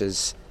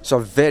matches. So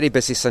a very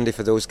busy Sunday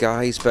for those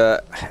guys,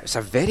 but it's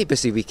a very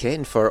busy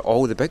weekend for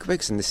all the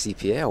bigwigs in the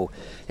CPL,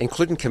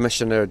 including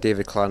Commissioner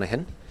David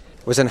Clanahan.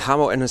 Was in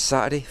Hamilton on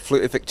Saturday,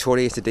 flew to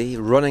Victoria today,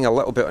 running a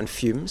little bit on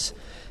fumes.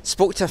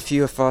 Spoke to a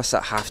few of us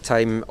at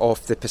half-time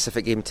of the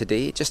Pacific game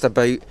today, just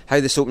about how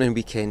this opening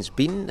weekend's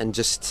been and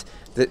just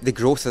the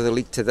growth of the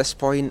league to this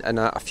point, and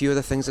a few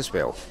other things as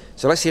well.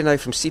 So let's hear now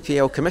from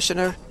CPL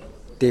Commissioner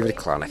David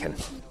Clanahan.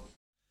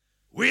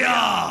 We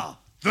are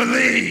the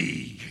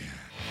league!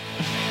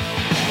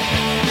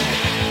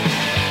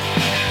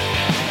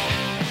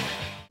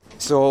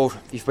 So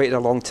you've waited a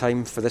long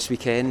time for this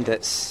weekend.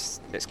 It's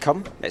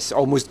come, it's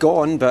almost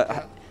gone,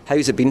 but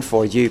how's it been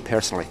for you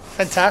personally?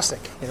 Fantastic.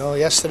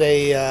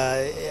 Yesterday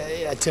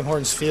at Tim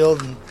Hortons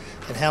Field in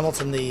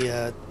Hamilton,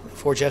 the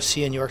Forge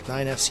FC and York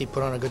 9 FC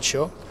put on a good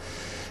show.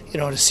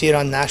 To see it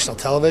on national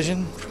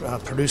television,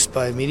 produced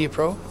by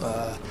MediaPro,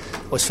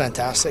 was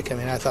fantastic. I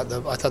mean, I thought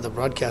the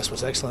broadcast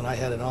was excellent. I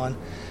had it on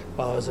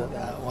while I was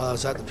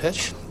at the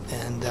pitch,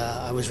 and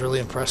I was really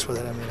impressed with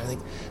it. I mean, I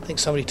think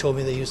somebody told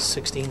me they used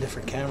 16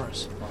 different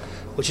cameras,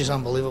 which is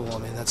unbelievable. I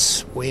mean,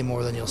 that's way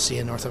more than you'll see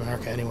in North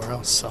America anywhere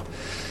else. So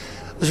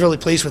I was really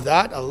pleased with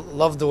that. I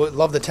loved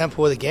the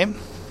tempo of the game,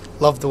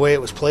 loved the way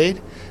it was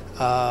played.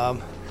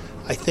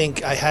 I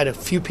think I had a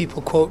few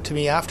people quote to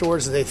me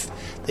afterwards that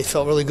they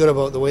felt really good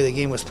about the way the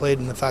game was played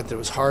and the fact that it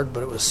was hard,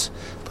 but it was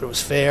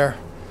fair.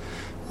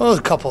 Well, a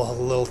couple of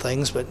little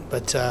things,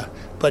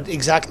 but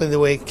exactly the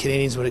way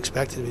Canadians would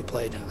expect it to be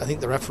played. I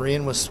think the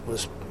refereeing was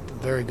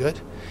very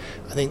good.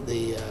 I think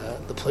the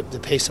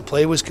pace of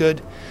play was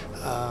good.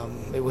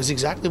 It was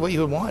exactly what you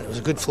would want. It was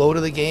a good flow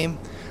to the game,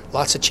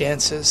 lots of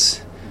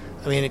chances.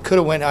 I mean, it could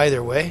have went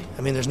either way.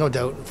 I mean, there's no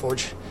doubt in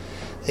Forge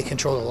they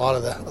controlled a lot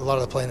of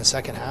the play in the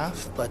second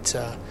half, but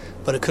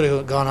it could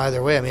have gone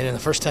either way. I mean, in the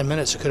first 10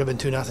 minutes, it could have been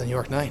 2-0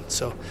 York 9.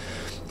 So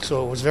it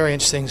was very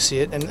interesting to see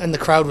it, and the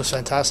crowd was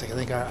fantastic. I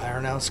think our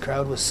announced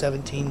crowd was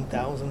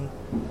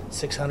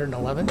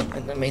 17,611,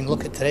 and I mean,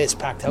 look at today; it's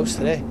packed house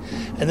today,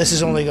 and this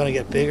is only going to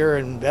get bigger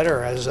and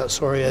better. As I was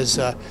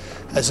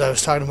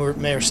talking to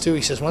Mayor Stu,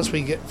 he says once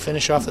we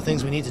finish off the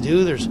things we need to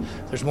do,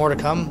 there's more to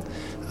come.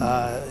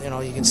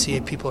 You can see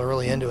people are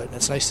really into it, and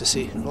it's nice to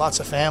see. And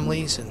lots of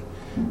families and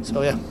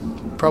So yeah,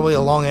 probably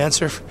a long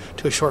answer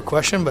to a short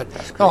question, but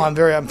no,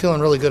 I'm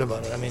feeling really good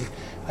about it. I mean,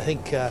 I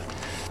think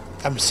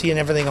I'm seeing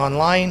everything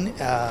online.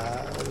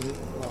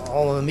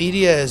 All of the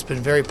media has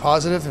been very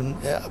positive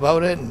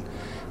about it, and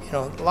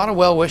a lot of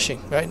well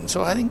wishing, right? And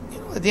so I think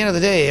at the end of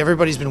the day,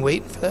 everybody's been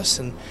waiting for this,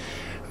 and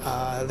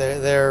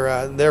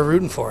they're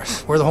rooting for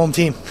us. We're the home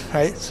team,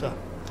 right? So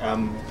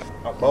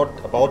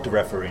about the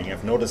refereeing,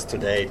 I've noticed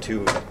today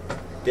too,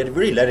 they're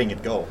really letting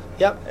it go.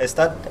 Yep. Is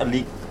that a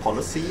league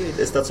policy?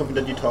 Is that something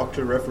that you talk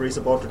to referees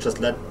about, to just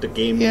let the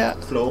game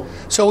flow?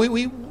 So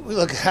we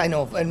look. I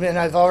know, and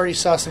I've already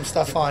saw some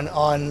stuff on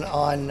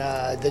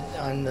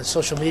the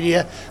social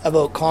media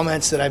about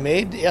comments that I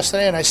made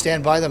yesterday, and I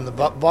stand by them. The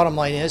bottom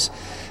line is,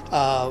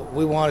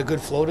 we want a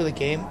good flow to the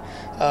game.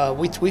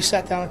 We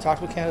sat down and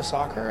talked with Canada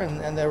Soccer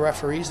and their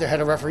referees, their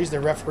head of referees. Their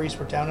referees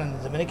were down in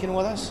the Dominican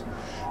with us,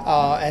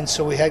 and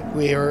so we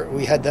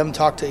had them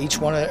talk to each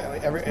one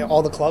of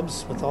all the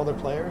clubs with all their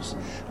players,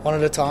 one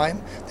at a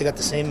time. They got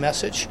the same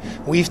message.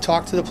 We've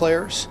talked to the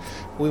players.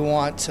 We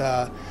want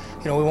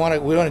we want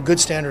a good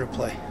standard of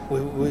play.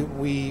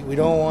 We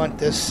don't want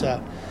this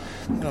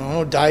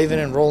diving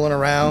and rolling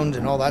around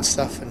and all that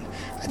stuff. And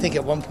I think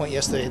at one point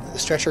yesterday, the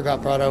stretcher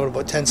got brought out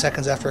about 10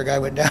 seconds after a guy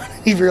went down.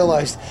 He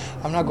realized,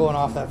 I'm not going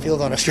off that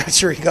field on a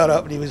stretcher. He got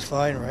up and he was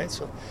fine, right?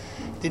 So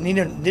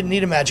didn't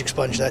need a magic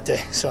sponge that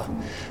day. So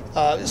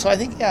I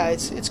think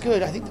it's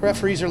good. I think the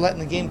referees are letting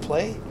the game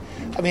play.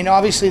 I mean,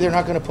 obviously they're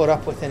not going to put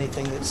up with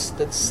anything that's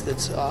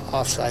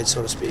offside,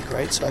 so to speak,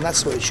 right? So, and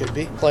that's the way it should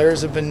be.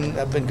 Players have been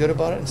good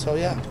about it, and so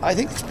I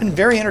think it's been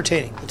very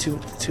entertaining, the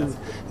two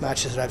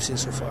matches that I've seen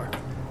so far.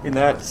 In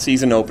that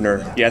season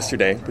opener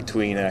yesterday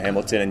between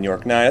Hamilton and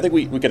York 9, I think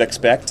we could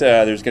expect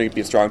there's going to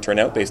be a strong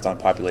turnout based on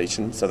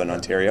population, Southern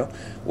Ontario.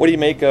 What do you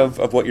make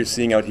of what you're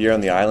seeing out here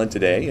on the island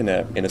today in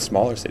a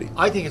smaller city?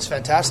 I think it's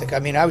fantastic. I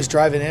mean, I was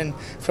driving in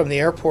from the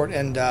airport,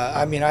 and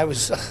I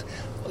was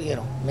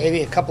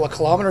maybe a couple of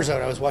kilometers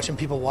out. I was watching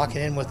people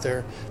walking in with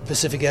their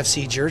Pacific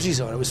FC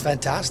jerseys on. It was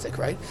fantastic,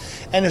 right?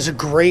 And there's a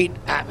great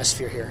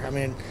atmosphere here. I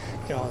mean,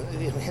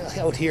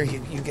 out here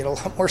you get a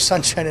lot more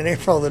sunshine in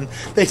April than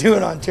they do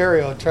in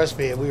Ontario. Trust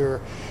me, we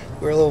were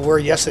a little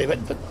worried yesterday,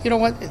 but you know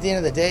what? At the end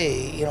of the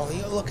day, you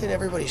look at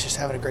everybody's just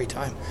having a great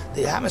time.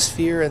 The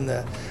atmosphere and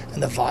the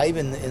vibe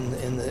in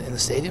the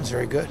stadium is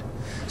very good.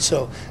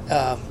 So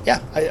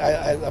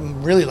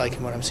I'm really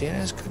liking what I'm seeing.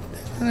 It's good.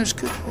 And there's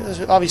good.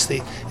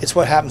 Obviously, it's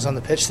what happens on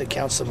the pitch that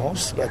counts the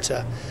most. But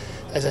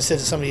as I said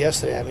to somebody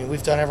yesterday, I mean,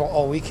 we've done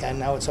all we can.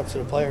 Now it's up to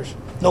the players.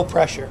 No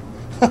pressure,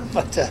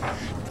 but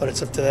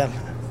it's up to them.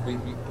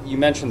 You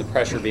mentioned the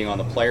pressure being on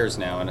the players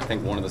now, and I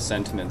think one of the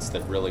sentiments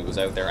that really was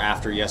out there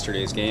after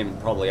yesterday's game,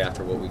 and probably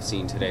after what we've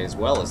seen today as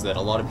well, is that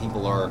a lot of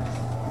people are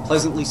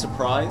pleasantly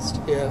surprised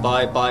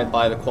by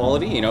the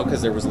quality,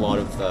 because there was a lot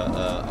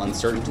of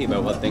uncertainty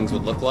about what things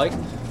would look like.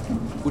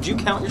 Would you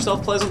count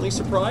yourself pleasantly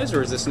surprised,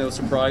 or is this no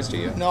surprise to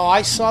you? No,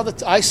 I saw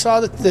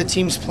the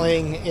teams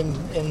playing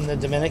in the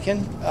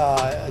Dominican,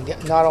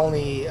 not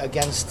only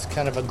against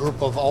kind of a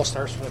group of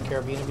all-stars from the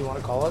Caribbean, if you want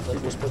to call it,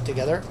 that was put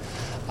together,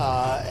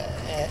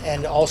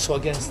 and also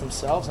against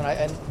themselves.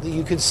 And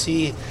you could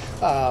see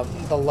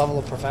the level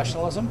of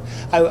professionalism.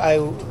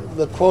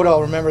 The quote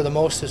I'll remember the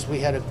most is we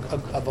had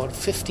about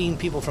 15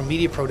 people from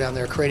Media Pro down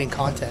there creating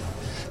content,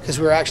 because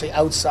we were actually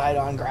outside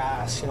on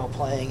grass,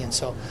 playing, and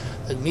so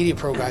the Media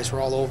Pro guys were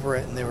all over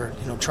it, and they were,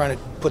 trying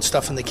to put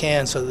stuff in the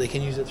can so that they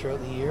can use it throughout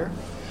the year.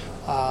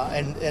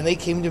 And they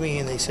came to me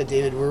and they said,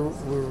 David, we're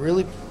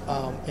really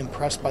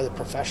impressed by the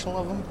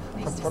professionalism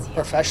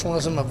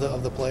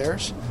of the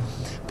players,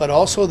 but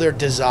also their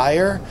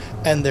desire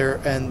and their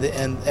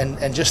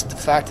and just the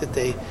fact that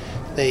they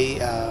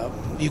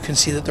you can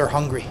see that they're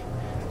hungry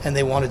and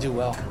they want to do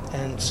well.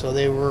 And so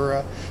they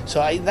were.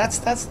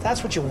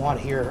 That's what you want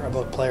to hear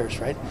about players,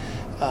 right?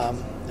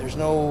 There's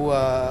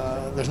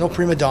no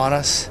prima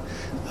donnas.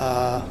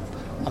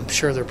 I'm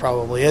sure there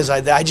probably is.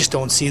 I just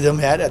don't see them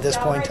yet at this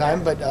point in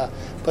time.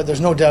 But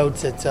there's no doubt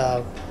that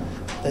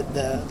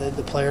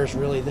the players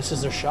really, this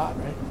is their shot,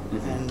 right?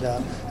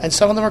 Mm-hmm. And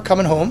some of them are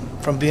coming home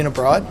from being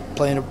abroad,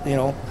 playing,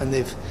 and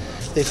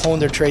they've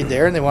honed their trade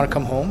there and they want to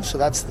come home. So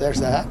there's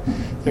that.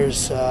 There's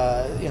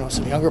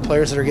some younger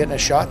players that are getting a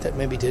shot that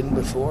maybe didn't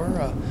before,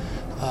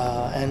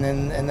 and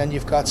then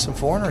you've got some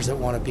foreigners that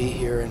want to be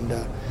here, and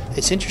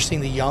it's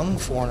interesting, the young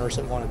foreigners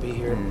that want to be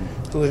here,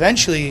 who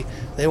eventually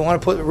they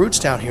want to put roots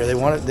down here. They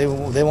want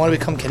to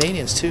become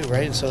Canadians too,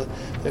 right? And so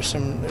there's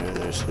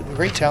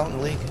great talent in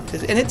the league,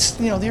 and it's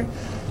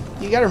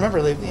you got to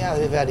remember they've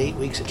had 8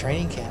 weeks of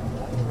training camp,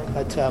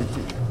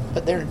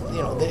 but they're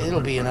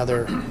it'll be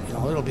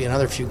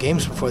another few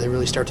games before they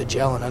really start to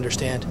gel and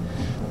understand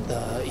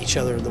each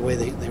other the way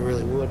they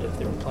really would if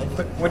they were playing.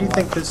 But what do you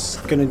think this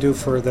is going to do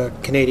for the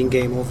Canadian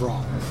game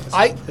overall?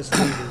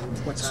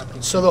 what's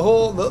happening?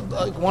 So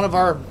one of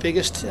our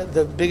biggest,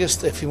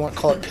 if you want to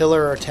call it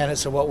pillar or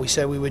tenets of what we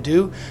said we would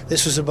do,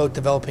 this was about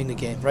developing the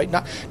game, right?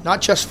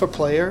 Not just for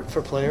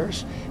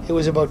players. It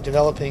was about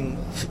developing,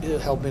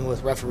 helping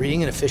with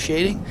refereeing and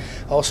officiating,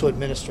 also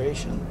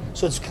administration.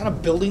 So it's kind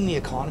of building the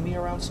economy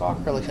around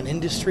soccer, like an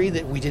industry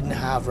that we didn't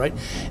have, right?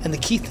 And the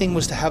key thing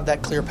was to have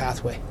that clear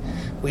pathway.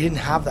 We didn't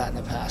have that in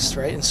the past,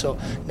 right? And so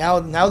now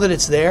that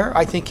it's there,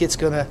 I think it's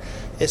gonna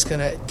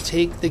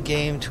take the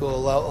game to a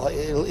level.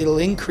 It'll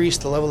increase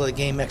the level of the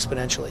game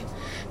exponentially.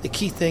 The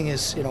key thing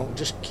is,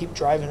 just keep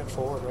driving it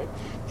forward, right?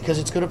 Because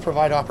it's going to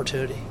provide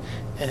opportunity,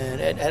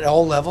 and at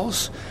all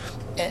levels.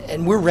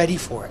 And we're ready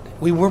for it.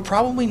 We were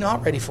probably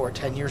not ready for it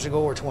 10 years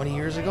ago or 20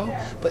 years ago,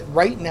 but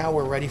right now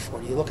we're ready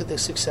for it. You look at the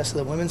success of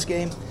the women's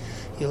game.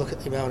 You look at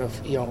the amount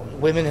of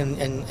women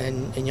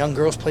and young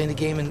girls playing the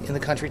game in the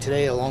country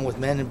today, along with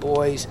men and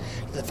boys.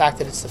 The fact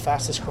that it's the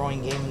fastest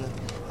growing game,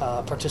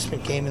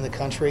 participant game in the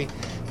country.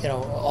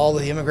 All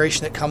the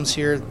immigration that comes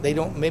here. They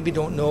don't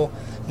know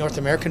North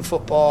American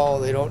football.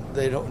 They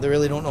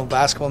really don't know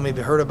basketball.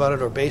 Maybe heard about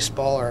it, or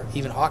baseball, or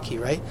even hockey,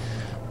 right?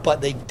 But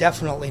they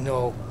definitely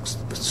know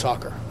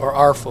soccer or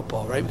our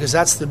football, right? Because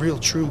that's the real,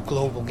 true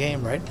global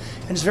game, right?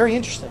 And it's very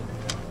interesting.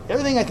 The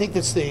other thing I think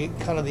that's the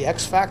kind of the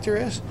X factor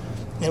is,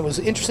 and it was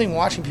interesting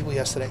watching people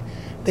yesterday.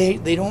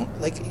 They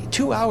don't, like,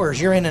 2 hours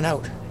you're in and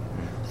out.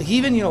 Like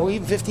even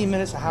 15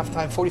 minutes at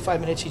halftime,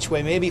 45 minutes each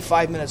way, maybe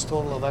 5 minutes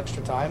total of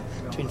extra time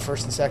between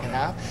first and second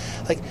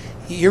half. Like,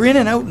 you're in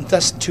and out in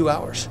less than 2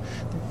 hours.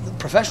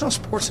 Professional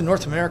sports in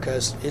North America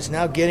is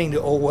now getting to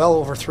well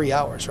over 3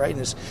 hours, right?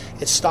 And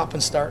it's stop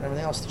and start and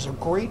everything else. There's a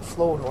great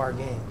flow to our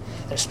game,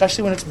 and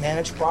especially when it's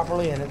managed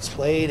properly and it's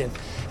played. And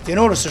if you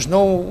notice, there's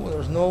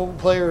no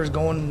players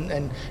going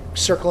and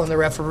circling the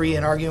referee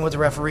and arguing with the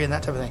referee and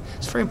that type of thing.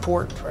 It's very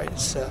important, right?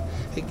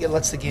 It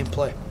lets the game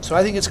play. So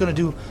I think it's going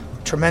to do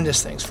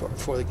tremendous things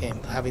for the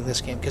game, having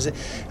this game, because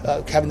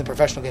having the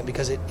professional game,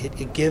 because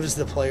it gives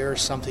the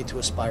players something to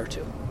aspire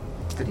to.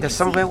 Did you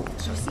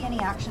see any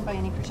action by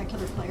any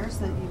particular players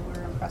that you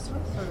were impressed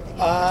with?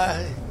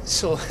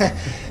 So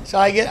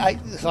I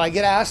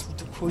get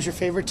asked, who's your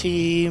favorite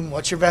team?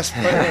 What's your best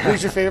player?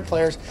 Who's your favorite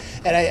players?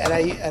 And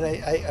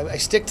I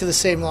stick to the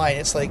same line.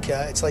 It's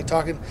like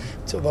talking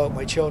about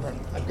my children.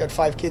 I've got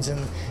 5 kids,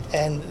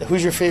 and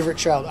who's your favorite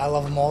child? I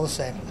love them all the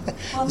same.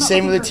 Well, the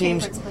same with the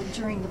teams. But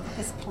during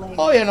this play.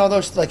 Oh yeah, no,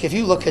 those, like, if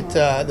you look at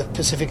the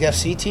Pacific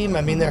FC team,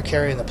 I mean, they're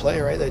carrying the play,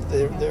 right?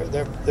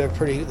 They're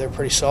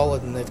pretty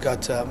solid, and they've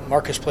got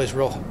Marcus plays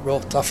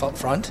real tough up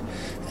front,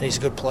 and he's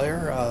a good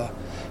player. A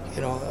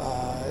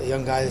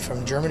young guy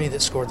from Germany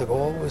that scored the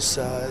goal was,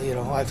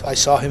 I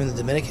saw him in the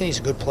Dominican. He's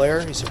a good player.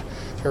 He's a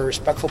very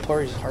respectful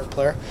player. He's a hard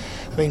player.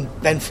 I mean,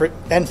 Ben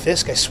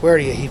Fisk, I swear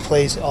to you, he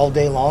plays all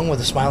day long with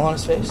a smile on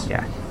his face.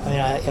 Yeah. I mean,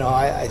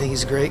 I think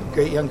he's a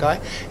great young guy.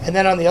 And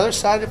then on the other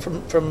side,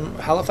 from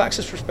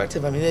Halifax's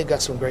perspective, I mean, they've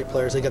got some great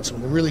players. They got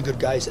some really good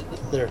guys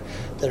that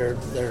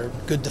are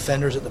good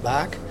defenders at the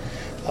back.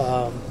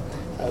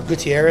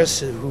 Gutierrez,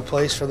 who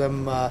plays for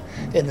them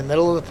in the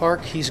middle of the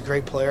park, he's a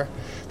great player.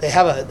 They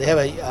have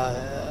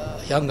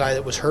a young guy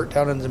that was hurt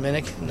down in the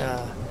Dominican.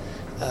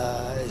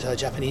 He's a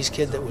Japanese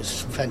kid that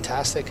was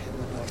fantastic.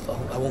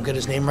 I won't get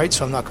his name right,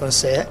 so I'm not going to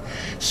say it.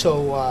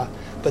 So,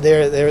 but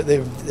they're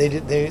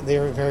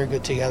very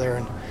good together,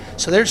 and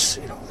so there's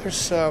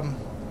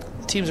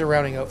teams are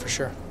rounding out for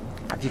sure.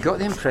 Have you got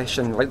the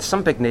impression, like, there's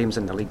some big names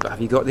in the league, but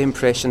have you got the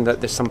impression that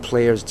there's some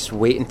players just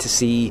waiting to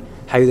see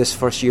how this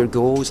first year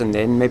goes and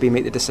then maybe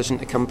make the decision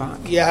to come back?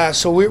 Yeah,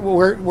 so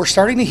we're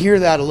starting to hear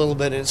that a little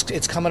bit.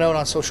 It's coming out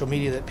on social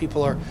media that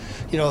people are,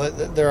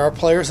 there are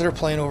players that are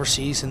playing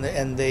overseas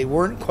and they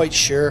weren't quite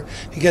sure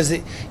because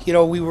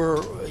we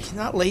were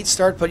not late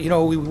start, but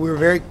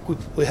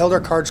we held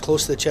our cards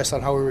close to the chest on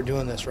how we were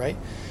doing this, right?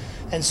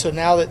 And so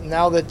now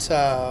that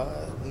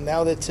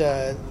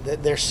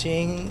they're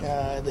seeing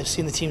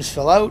the teams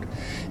fill out,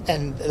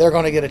 and they're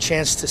going to get a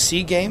chance to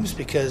see games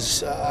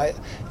because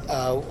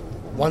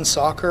One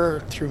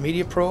Soccer through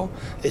Media Pro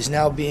is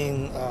now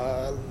being.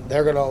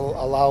 They're going to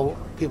allow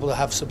people to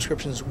have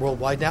subscriptions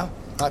worldwide now,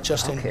 not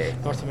just in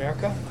North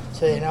America.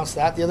 So they announced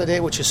that the other day,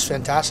 which is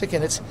fantastic,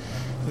 and it's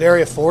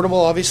very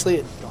affordable. Obviously,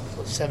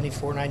 it's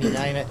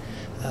 $74.99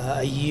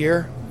 a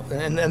year,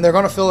 and they're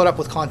going to fill it up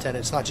with content.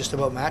 It's not just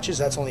about matches.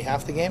 That's only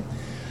half the game.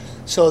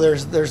 So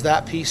there's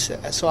that piece.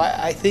 So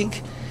I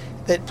think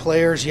that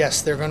players,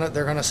 yes, they're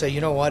gonna say,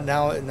 you know what,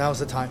 now's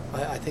the time.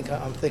 I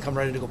think I'm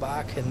ready to go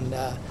back, and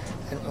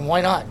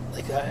why not?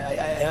 Like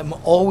I am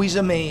always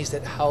amazed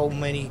at how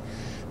many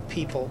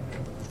people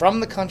from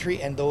the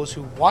country and those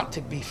who want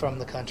to be from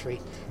the country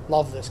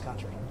love this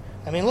country.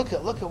 I mean, look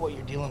at what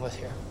you're dealing with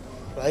here,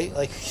 right?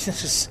 Like,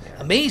 this is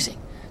amazing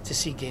to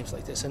see games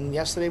like this. And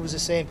yesterday was the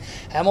same.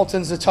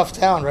 Hamilton's a tough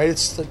town, right?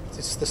 It's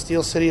the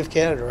Steel City of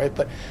Canada, right?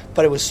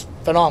 But it was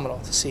phenomenal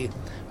to see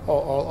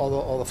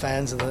all the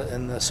fans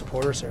and the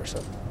supporters there.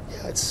 So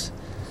yeah, it's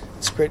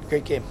a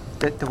great game.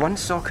 The One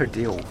Soccer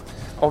deal,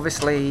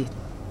 obviously,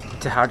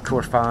 to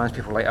hardcore fans,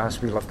 people like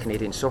us, we love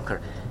Canadian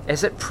soccer.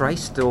 Is it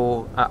priced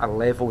though at a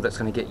level that's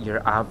going to get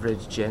your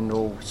average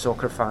general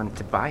soccer fan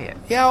to buy it?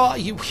 Yeah, well,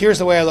 here's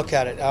the way I look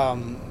at it.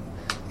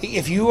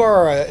 If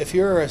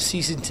you're a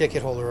season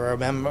ticket holder or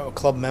a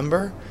club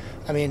member,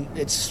 I mean,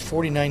 it's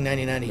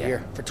 $49.99 a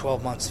year for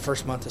 12 months. The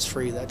first month is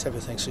free, that type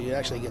of thing. So you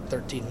actually get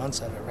 13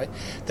 months out of it, right?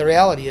 The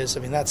reality is,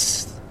 I mean,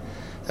 that's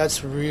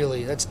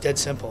dead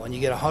simple. And you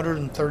get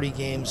 130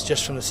 games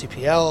just from the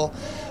CPL.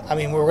 I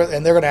mean,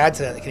 and they're going to add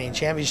to that. The Canadian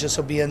Championships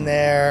will be in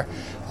there.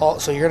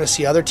 So you're going to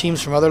see other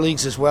teams from other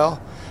leagues as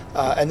well.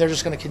 And they're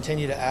just going to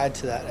continue to add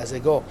to that as they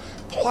go.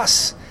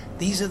 Plus,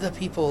 these are the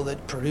people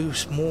that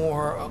produce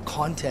more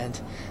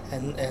content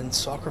and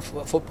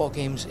football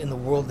games in the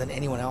world than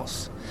anyone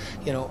else,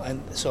 you know.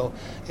 And so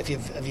if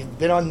you've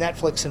been on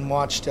Netflix and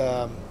watched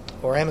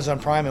or Amazon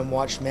Prime and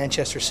watched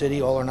Manchester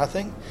City All or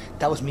Nothing,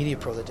 that was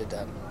Mediapro that did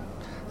that.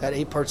 That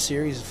 8-part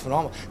series is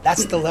phenomenal.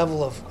 That's the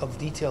level of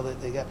detail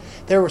that they got.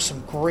 There were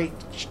some great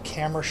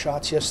camera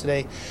shots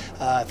yesterday.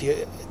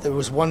 There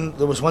was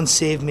one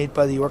save made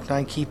by the York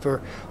 9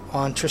 keeper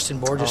on Tristan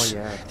Borges,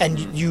 and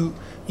you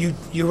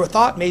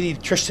thought maybe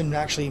Tristan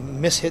actually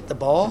mishit the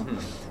ball,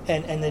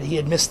 and that he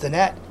had missed the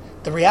net.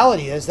 The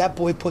reality is that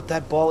boy put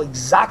that ball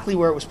exactly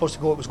where it was supposed to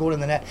go. It was going in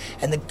the net,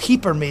 and the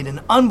keeper made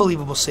an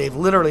unbelievable save,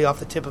 literally off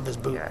the tip of his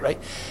boot. Right.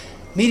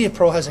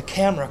 MediaPro has a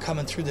camera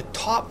coming through the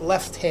top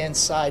left-hand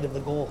side of the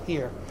goal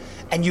here,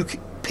 and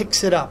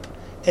picks it up,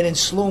 and in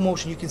slow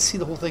motion you can see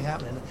the whole thing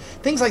happening.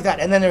 Things like that.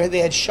 And then they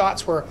had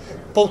shots where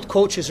both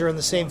coaches are in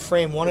the same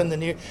frame, one in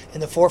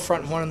the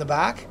forefront and one in the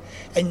back,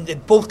 and they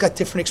both got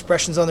different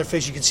expressions on their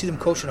face. You can see them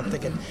coaching. I'm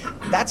thinking,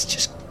 that's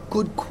just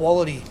good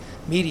quality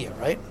media,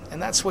 right?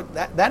 And that's what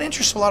that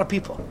interests a lot of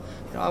people.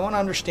 You know, I want to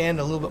understand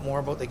a little bit more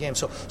about the game.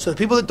 So the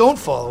people that don't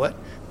follow it,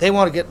 they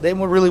want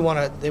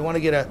to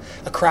get a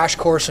crash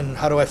course in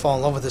how do I fall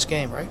in love with this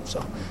game, right?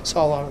 So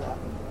saw a lot of that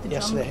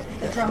yesterday.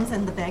 The drums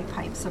and the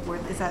bagpipes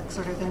is that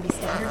sort of going to be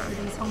standard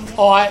for these home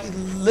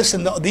games?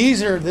 Listen.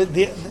 These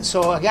are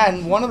so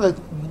again, one of the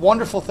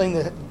wonderful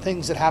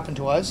things that happened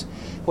to us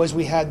was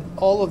we had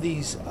all of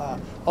these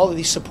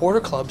supporter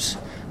clubs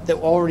that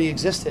already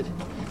existed.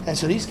 And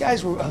so these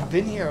guys have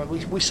been here.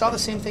 We saw the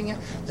same thing here.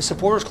 The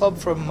supporters club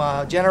from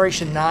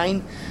Generation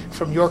 9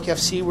 from York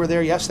FC were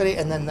there yesterday,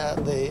 and then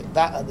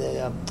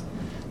the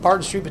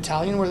Barton Street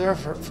Battalion were there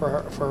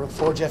for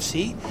Forge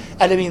FC.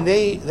 And I mean,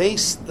 they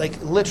like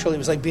literally, it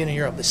was like being in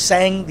Europe. They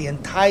sang the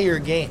entire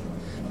game,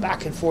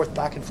 back and forth.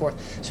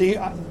 So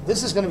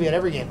this is going to be at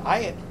every game.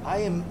 I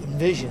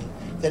envision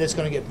that it's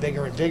going to get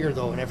bigger and bigger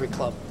though in every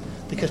club,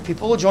 because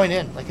people will join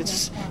in. Like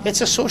it's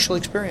a social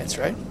experience,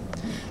 right?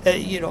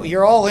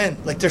 You're all in.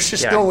 Like there's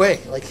just no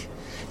way. Like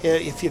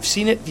if you've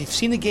seen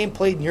the game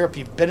played in Europe,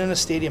 you've been in a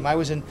stadium. I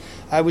was in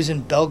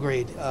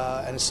Belgrade and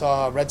I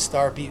saw Red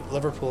Star beat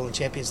Liverpool in the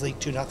Champions League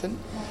 2-0,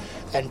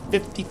 and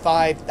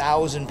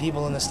 55,000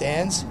 people in the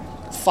stands.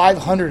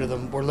 500 of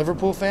them were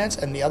Liverpool fans,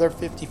 and the other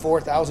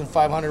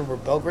 54,500 were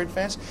Belgrade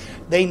fans.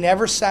 They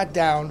never sat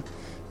down.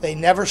 They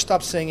never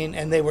stopped singing,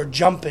 and they were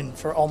jumping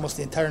for almost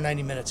the entire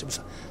 90 minutes. It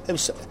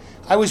was.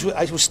 I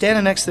was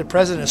standing next to the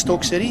president of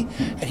Stoke City,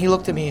 and he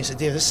looked at me and said,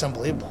 "Dave, this is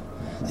unbelievable.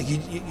 Like you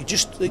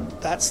just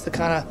that's the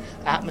kind of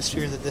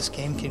atmosphere that this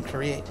game can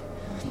create."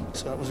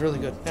 So it was really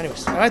good.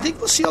 Anyways, and I think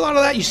we'll see a lot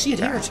of that. You see it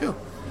here too.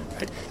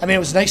 Right? I mean, it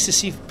was nice to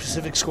see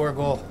Pacific score a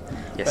goal,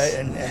 right?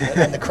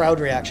 And the crowd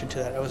reaction to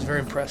that. I was very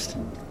impressed.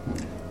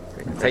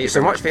 Thank you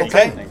so much for your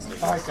time.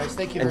 Thanks. All right, guys.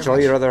 Thank you. Enjoy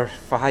your other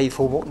 5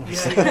 home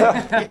openers.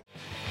 Yeah.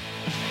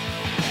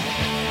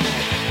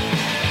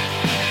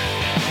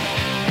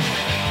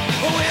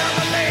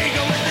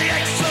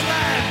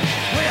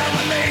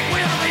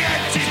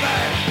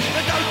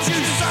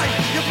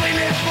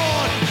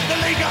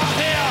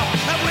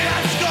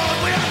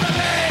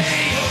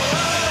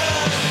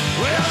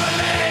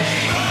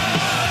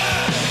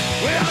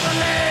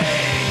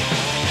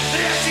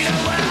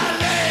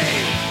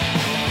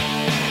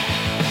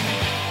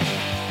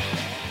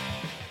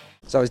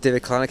 So that was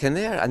David Clannican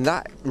there, and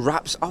that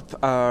wraps up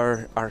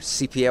our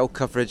CPL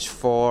coverage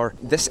for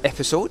this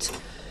episode.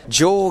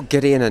 Joe,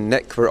 Gideon and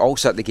Nick were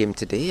also at the game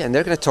today, and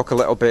they're going to talk a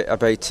little bit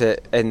about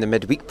it in the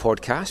midweek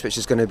podcast, which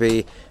is going to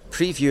be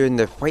previewing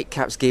the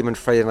Whitecaps game on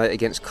Friday night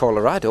against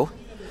Colorado.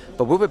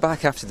 But we'll be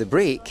back after the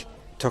break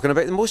talking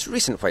about the most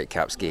recent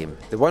Whitecaps game,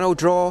 the 1-0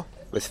 draw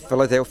with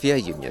Philadelphia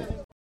Union.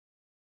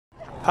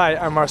 Hi,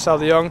 I'm Marcel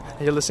de Jong,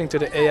 and you're listening to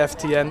the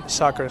AFTN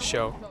Soccer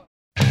Show.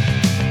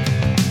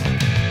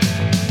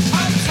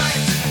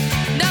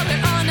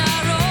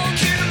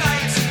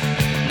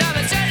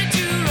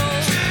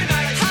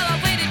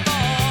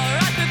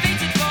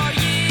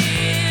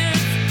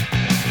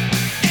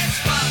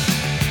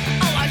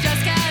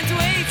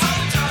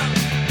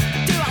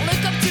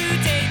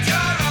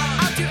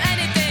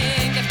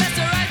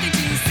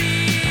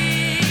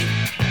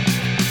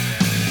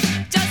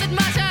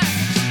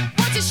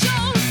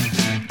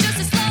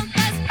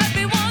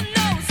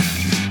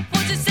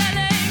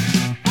 Selling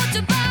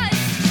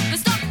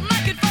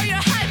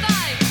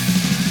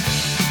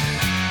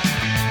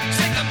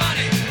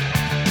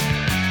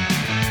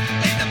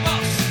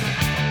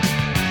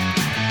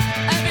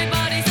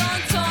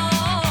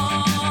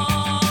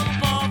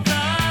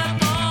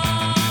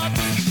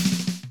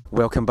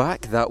Welcome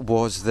back. That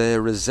was the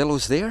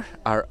Rezillos there,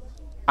 our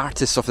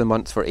Artists of the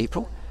Month for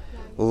April.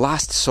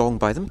 Last song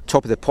by them,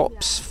 Top of the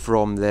Pops,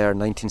 from their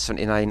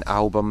 1979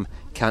 album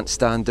Can't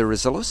Stand the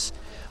Rezillos.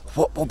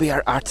 What will be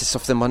our Artists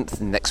of the Month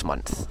next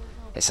month?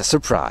 It's a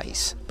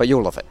surprise, but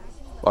you'll love it.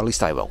 Or at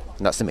least I will,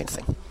 and that's the main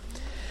thing.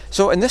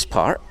 So in this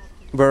part,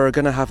 we're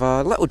going to have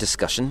a little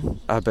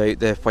discussion about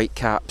the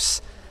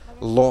Whitecaps'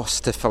 loss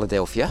to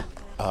Philadelphia.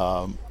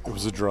 It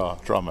was a draw,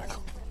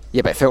 Michael.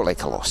 Yeah, but it felt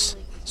like a loss.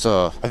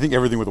 So I think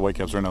everything with the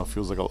Whitecaps right now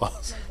feels like a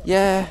loss.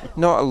 Yeah,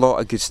 not a lot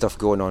of good stuff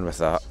going on with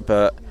that.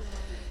 But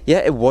yeah,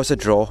 it was a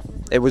draw.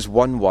 It was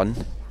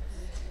 1-1.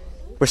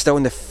 We're still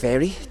in the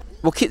ferry.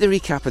 We'll keep the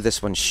recap of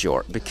this one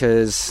short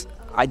because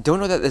I don't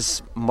know that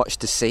there's much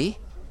to say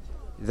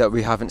that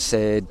we haven't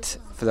said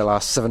for the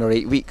last 7 or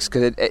 8 weeks,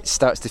 because it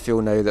starts to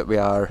feel now that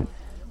we're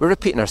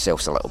repeating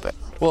ourselves a little bit.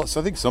 Well,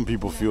 so I think some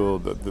people feel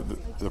that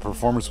the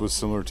performance was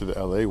similar to the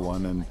LA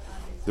one, and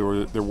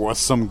there was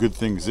some good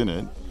things in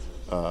it,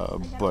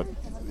 but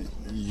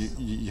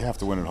you have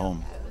to win at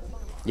home.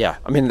 Yeah,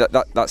 I mean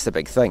that's the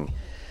big thing.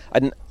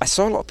 And I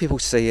saw a lot of people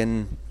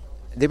saying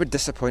they were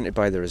disappointed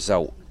by the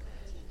result.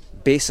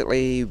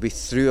 Basically, we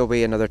threw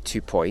away another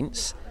 2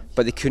 points,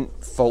 but they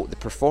couldn't fault the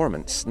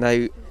performance.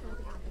 Now,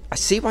 I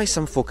see why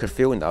some folk are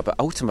feeling that, but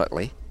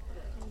ultimately,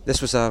 this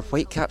was a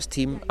Whitecaps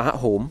team at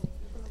home,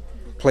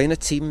 playing a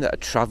team that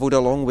had travelled a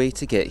long way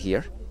to get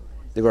here.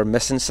 They were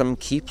missing some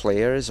key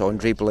players,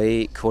 Andre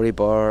Blake, Corey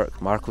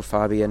Burke, Marco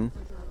Fabian,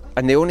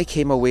 and they only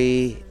came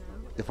away,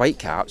 the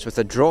Whitecaps, with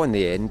a draw in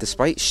the end,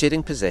 despite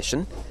sharing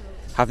possession,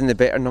 having the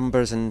better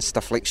numbers and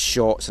stuff like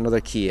shots and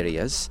other key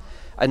areas.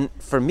 And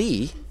for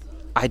me,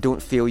 I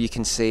don't feel you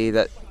can say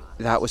that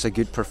was a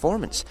good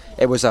performance.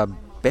 It was a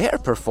better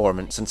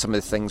performance than some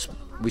of the things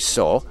we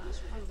saw,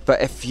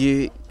 but if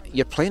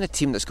you're playing a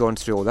team that's gone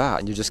through all that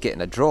and you're just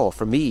getting a draw,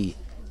 for me,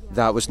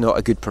 that was not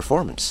a good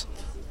performance.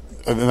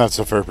 And that's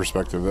a fair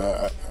perspective.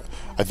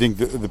 I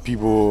think I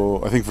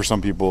think for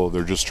some people,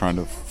 they're just trying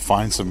to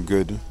find some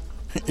good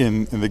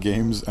in the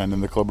games and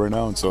in the club right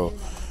now, and so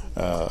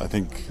I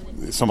think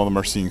some of them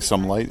are seeing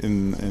some light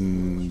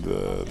in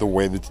the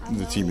way that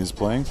the team is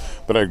playing.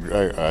 But I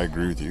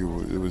agree with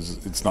you.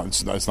 It's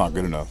not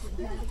good enough.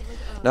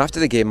 Now, after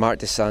the game, Mark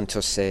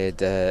DeSantos said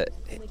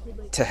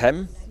to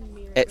him,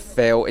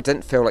 it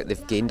didn't feel like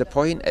they've gained a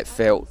point. It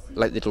felt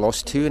like they'd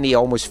lost 2, and he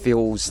almost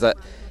feels that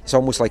it's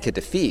almost like a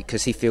defeat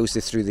because he feels they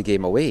threw the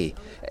game away.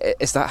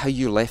 Is that how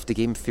you left the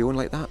game, feeling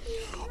like that?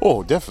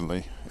 Oh,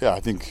 definitely. Yeah,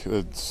 I think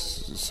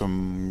it's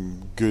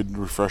some good,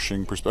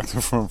 refreshing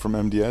perspective from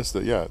MDS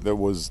that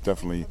was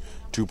definitely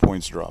 2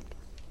 points dropped.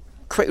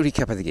 Quick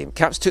recap of the game.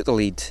 Caps took the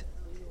lead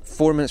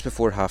 4 minutes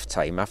before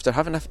half-time after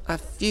having a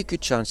few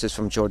good chances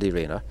from Jordi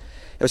Reyna.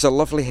 It was a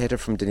lovely header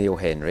from Daniil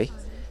Henry.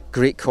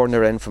 Great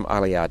corner in from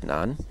Ali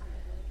Adnan.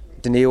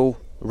 Daniil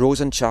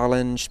rose and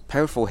challenged,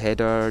 powerful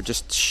header,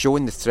 just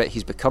showing the threat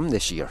he's become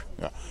this year.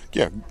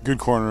 Yeah, good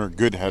corner,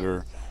 good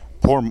header.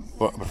 Poor,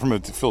 from a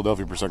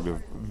Philadelphia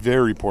perspective,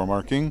 very poor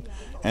marking.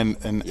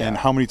 And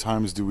how many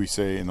times do we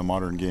say in the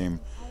modern game,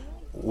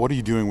 what are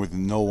you doing with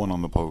no one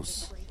on the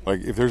post?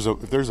 Like if there's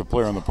a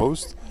player on the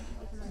post,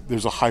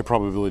 there's a high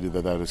probability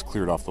that is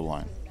cleared off the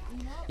line.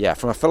 Yeah,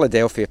 from a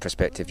Philadelphia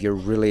perspective, you're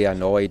really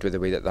annoyed with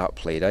the way that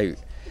played out.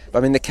 But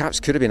I mean, the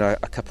Caps could have been a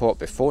couple up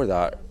before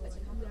that.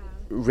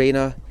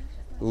 Reyna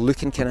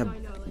looking kind of,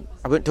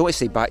 I don't want to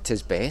say back to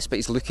his best, but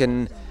he's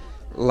looking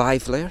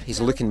livelier,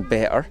 he's looking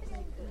better.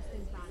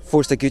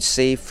 Forced a good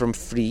save from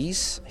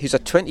Freeze, who's a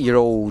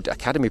 20-year-old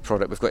academy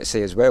product, we've got to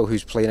say as well,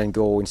 who's playing in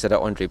goal instead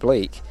of Andre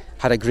Blake.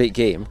 Had a great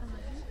game.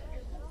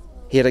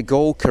 He had a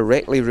goal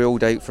correctly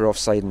ruled out for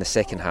offside in the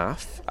second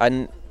half,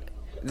 and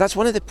that's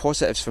one of the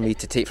positives for me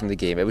to take from the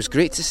game. It was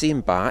great to see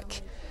him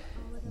back,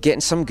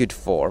 getting some good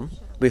form.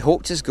 We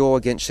hoped his goal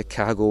against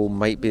Chicago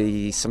might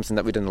be something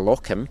that would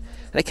unlock him,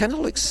 and it kind of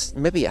looks,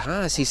 maybe it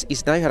has.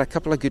 He's now had a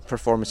couple of good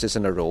performances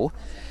in a row.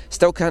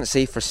 Still can't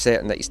say for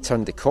certain that he's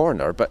turned the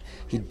corner, but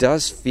he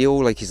does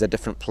feel like he's a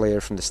different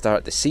player from the start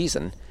of the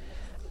season,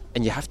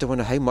 and you have to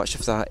wonder how much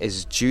of that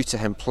is due to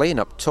him playing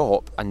up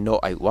top and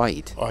not out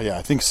wide. Oh yeah,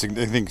 I think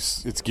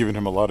it's given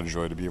him a lot of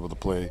joy to be able to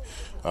play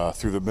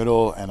through the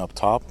middle and up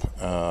top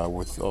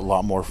with a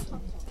lot more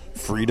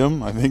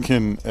freedom, I think,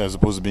 as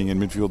opposed to being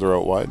in midfield or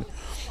out wide.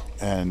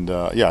 And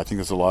I think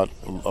there's a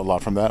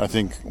lot from that. I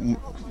think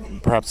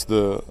perhaps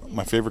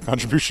my favorite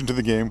contribution to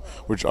the game,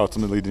 which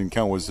ultimately didn't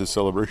count, was his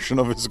celebration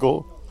of his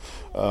goal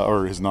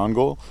or his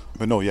non-goal.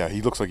 But no, yeah,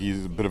 he looks like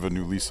he's a bit of a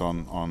new lease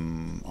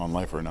on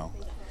life right now.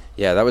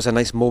 Yeah, that was a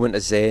nice moment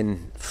of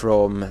zen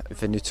from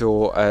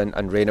Venuto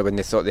and Reyna when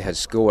they thought they had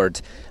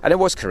scored, and it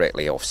was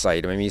correctly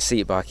offside. I mean, you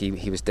see it back,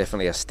 he was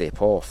definitely a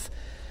step off.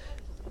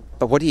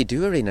 But what do you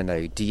do with Reyna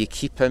now? Do you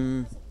keep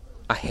him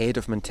ahead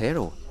of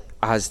Montero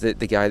as the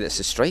guy that's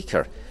a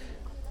striker?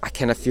 I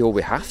kind of feel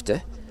we have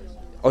to.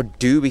 Or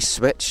do we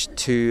switch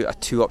to a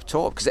 2 up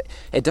top? Because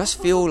it does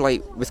feel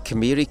like with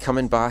Kamiri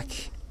coming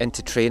back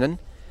into training,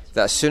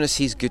 that as soon as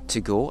he's good to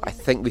go, I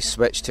think we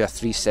switch to a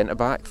 3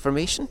 centre-back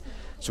formation.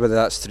 So whether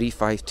that's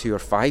 3-5-2 or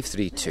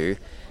 5-3-2,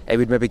 it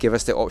would maybe give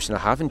us the option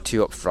of having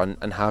 2 up front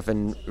and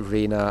having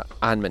Reina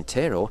and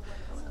Montero.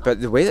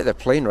 But the way that they're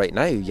playing right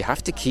now, you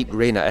have to keep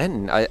Reina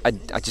in. I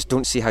just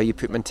don't see how you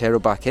put Montero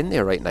back in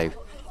there right now.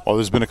 Oh,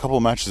 there's been a couple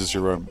of matches this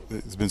year where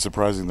it's been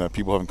surprising that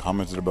people haven't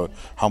commented about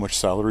how much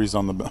salary is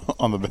on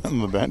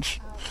the bench.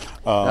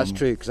 That's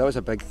true, because that was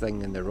a big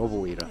thing in the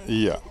Robo era.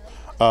 Yeah.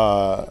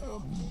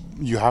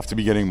 You have to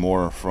be getting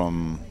more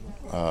from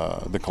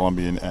the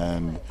Colombian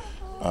and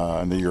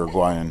the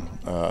Uruguayan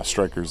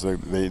strikers.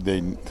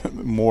 They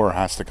more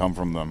has to come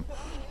from them.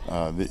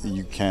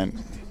 You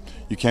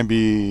can't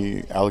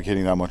be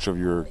allocating that much of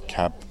your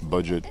cap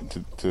budget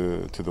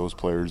to those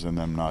players and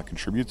them not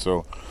contribute.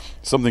 So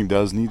something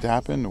does need to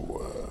happen,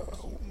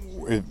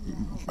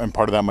 and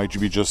part of that might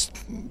be just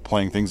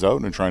playing things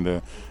out and trying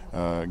to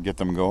get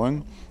them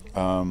going.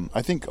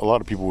 I think a lot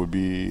of people would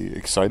be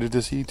excited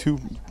to see 2.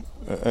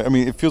 I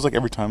mean, it feels like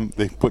every time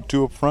they put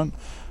 2 up front,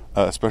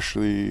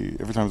 especially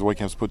every time the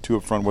Whitecaps put 2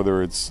 up front,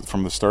 whether it's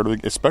from the start of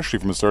especially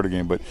from the start of the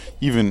game, but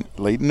even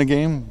late in the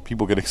game,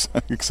 people get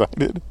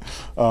excited.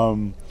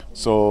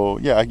 So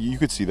yeah, you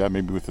could see that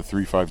maybe with the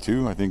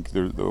 3-5-2. I think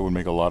that would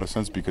make a lot of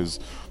sense because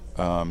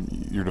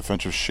your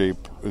defensive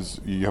shape is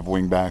you have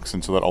wing backs,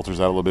 and so that alters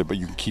that a little bit. But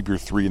you can keep your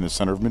 3 in the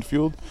center of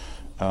midfield.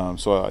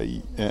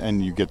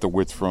 And you get the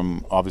width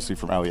from Ali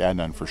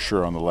Adnan for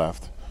sure on the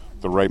left.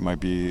 The right might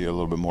be a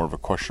little bit more of a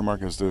question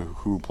mark as to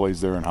who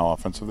plays there and how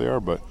offensive they are.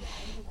 But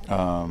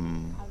I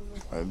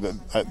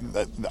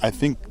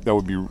think that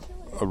would be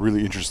a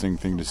really interesting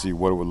thing to see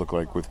what it would look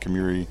like with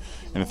Kamiri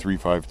in a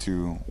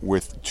 3-5-2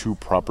 with 2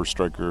 proper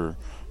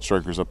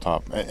strikers up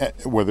top.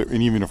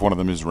 And even if one of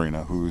them is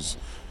Reina, who's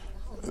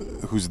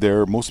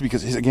there mostly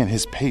because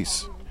his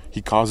pace.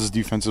 He causes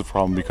defensive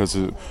problem because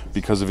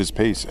of his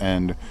pace,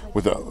 and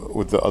with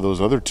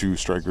those other 2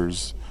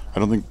 strikers, I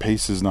don't think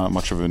pace is not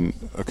much of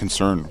a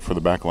concern for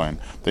the back line.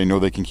 They know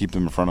they can keep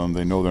them in front of them.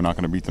 They know they're not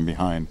going to beat them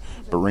behind.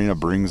 But Reina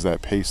brings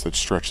that pace that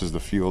stretches the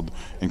field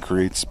and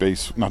creates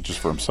space, not just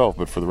for himself,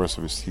 but for the rest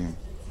of his team.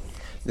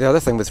 The other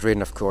thing with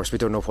Reina, of course, we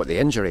don't know what the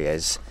injury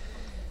is.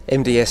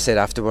 MDS said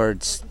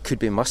afterwards could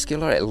be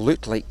muscular. It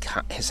looked like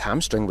his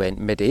hamstring went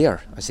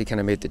mid-air as he kind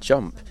of made the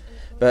jump.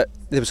 But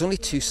there was only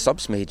 2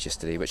 subs made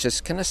yesterday, which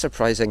is kind of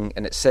surprising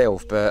in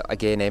itself. But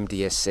again,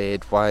 MDS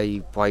said,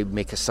 why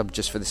make a sub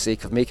just for the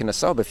sake of making a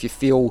sub? If you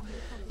feel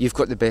you've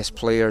got the best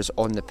players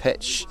on the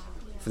pitch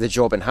for the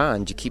job in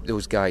hand, you keep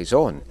those guys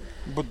on.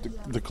 But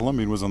the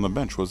Colombian was on the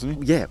bench,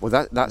 wasn't he? Yeah,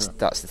 well, that's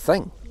the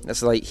thing.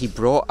 It's like he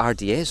brought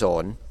RDS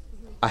on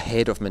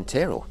ahead of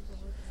Montero.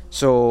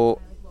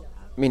 So,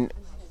 I mean,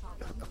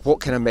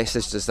 what kind of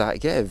message does that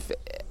give?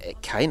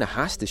 It kind of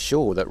has to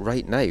show that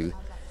right now,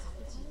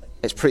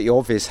 it's pretty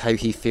obvious how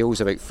he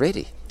feels about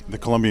Freddie. The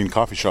Colombian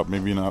coffee shop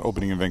maybe not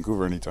opening in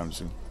Vancouver anytime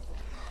soon.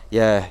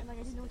 Yeah,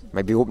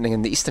 maybe opening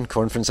in the Eastern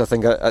Conference, I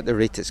think, at the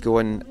rate it's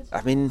going.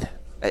 I mean,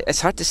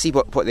 it's hard to see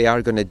what they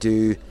are going to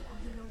do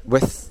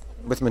with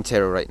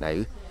Montero right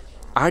now.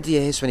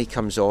 RDS, when he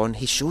comes on,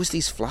 he shows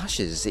these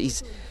flashes.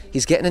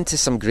 He's getting into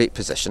some great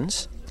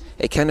positions.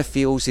 It kind of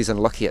feels he's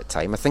unlucky at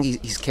time. I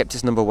think he's kept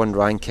his number 1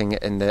 ranking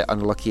in the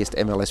unluckiest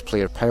MLS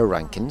player power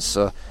rankings,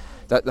 so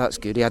that's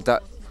good. He had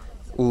that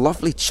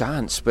lovely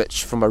chance,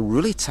 which from a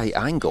really tight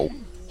angle,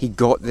 he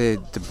got the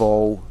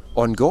ball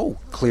on goal,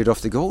 cleared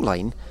off the goal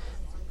line,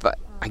 but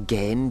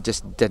again,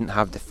 just didn't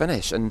have the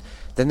finish. And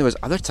then there was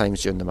other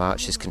times during the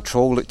match, his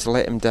control looked to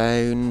let him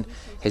down,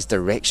 his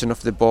direction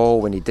of the ball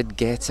when he did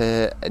get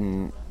it,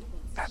 and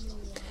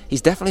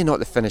he's definitely not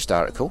the finished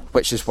article,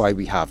 which is why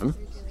we have him.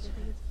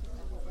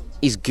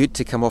 He's good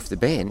to come off the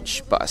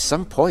bench, but at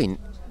some point,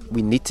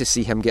 we need to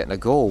see him getting a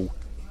goal,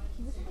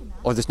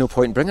 or there's no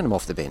point bringing him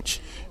off the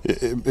bench.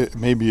 It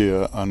may be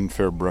an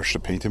unfair brush to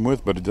paint him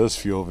with, but it does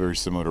feel very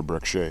similar to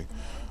Brek Shea,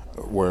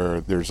 where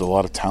there's a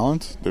lot of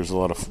talent,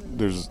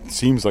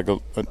 seems like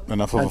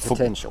enough of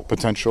a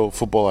potential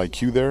football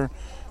IQ there,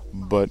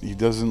 but he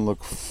doesn't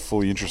look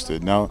fully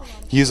interested. Now,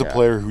 he is a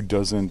player who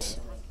doesn't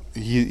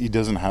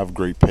have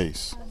great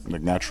pace.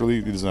 Like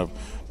naturally, he doesn't have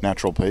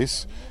natural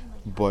pace,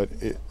 but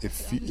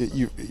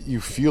you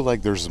feel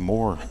like there's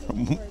more.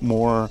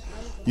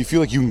 You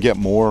feel like you can get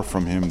more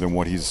from him than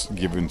what he's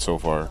given so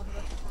far.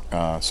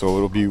 So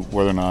it'll be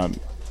whether or not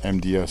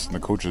MDS and the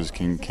coaches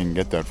can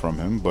get that from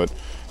him. But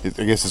I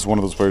guess it's one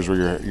of those players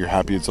where you're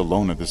happy it's a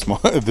loan at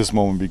this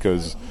moment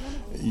because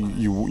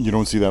you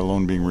don't see that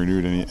loan being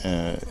renewed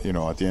at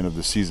the end of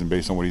the season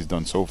based on what he's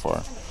done so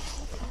far.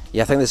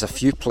 Yeah, I think there's a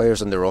few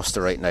players on the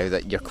roster right now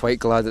that you're quite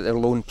glad that they're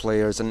loan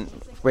players. And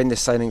when the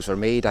signings were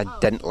made, I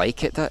didn't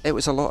like it that it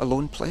was a lot of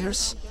loan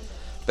players.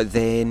 But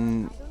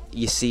then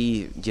you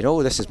see,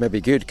 this is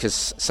maybe good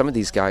because some of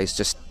these guys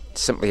just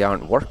simply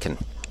aren't working.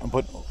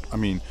 But, I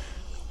mean,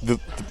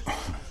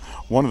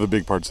 one of the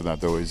big parts of that,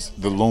 though, is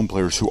the loan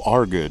players who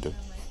are good,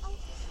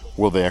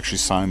 will they actually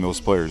sign those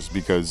players?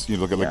 Because you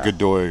look at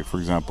Godoy, for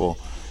example,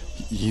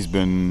 he's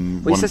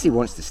been... Well, he says he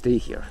wants to stay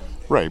here.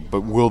 Right,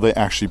 but will they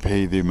actually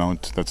pay the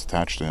amount that's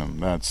attached to him?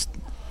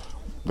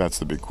 That's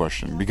the big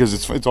question, because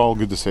it's all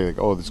good to say like,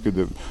 oh, it's good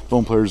that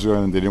lone players are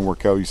and they didn't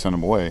work out, you send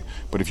them away.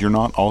 But if you're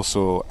not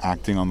also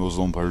acting on those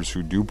lone players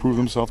who do prove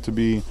themselves to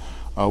be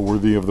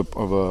worthy of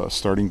a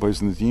starting place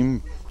in the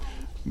team,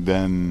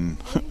 then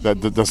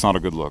that's not a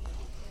good look.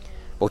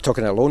 Well,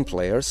 talking about lone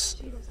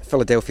players,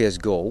 Philadelphia's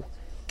goal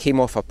came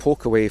off a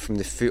poke away from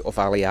the foot of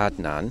Ali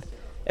Adnan.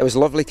 It was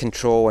lovely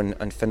control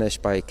and finish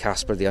by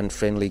Kasper the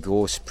Unfriendly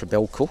Ghost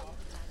Przybylko.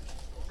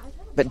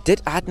 But did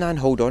Adnan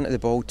hold on to the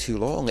ball too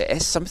long? It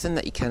is something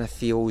that he kind of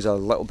feels a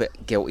little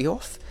bit guilty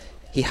of.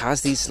 He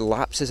has these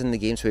lapses in the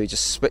games where he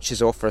just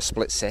switches off for a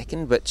split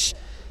second, which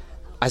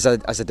as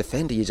a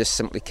defender you just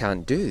simply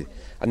can't do.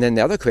 And then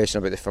the other question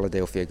about the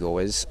Philadelphia goal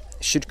is,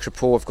 should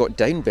Crépeau have got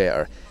down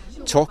better?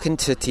 Talking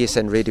to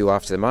TSN Radio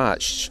after the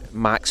match,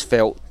 Max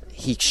felt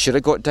he should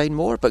have got down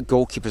more, but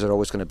goalkeepers are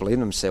always going to blame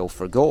themselves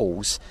for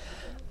goals.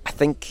 I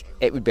think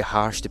it would be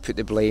harsh to put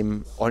the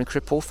blame on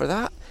Crépeau for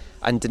that.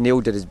 And Daniel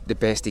did the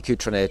best he could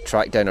trying to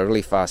track down a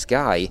really fast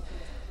guy.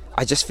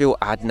 I just feel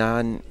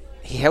Adnan,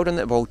 he held on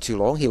the ball too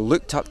long. He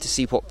looked up to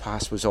see what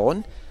pass was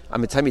on, and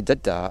by the time he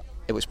did that,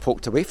 it was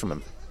poked away from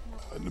him.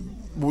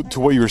 To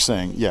what you were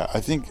saying, yeah,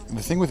 I think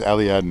the thing with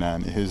Ali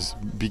Adnan is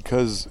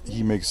because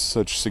he makes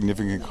such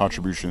significant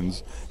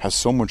contributions, has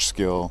so much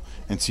skill,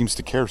 and seems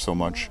to care so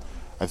much,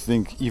 I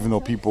think even though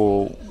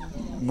people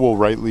will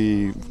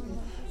rightly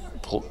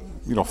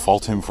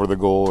fault him for the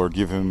goal or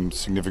give him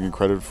significant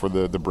credit for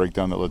the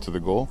breakdown that led to the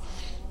goal,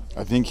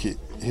 I think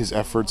his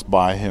efforts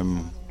buy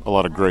him a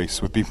lot of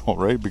grace with people,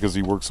 right? Because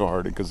he works so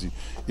hard and because he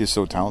is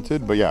so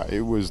talented. But yeah,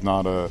 it was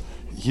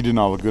he did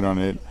not look good on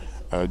it.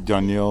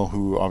 Daniel,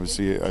 who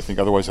obviously I think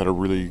otherwise had a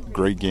really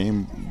great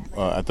game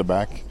at the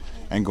back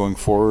and going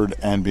forward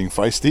and being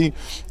feisty,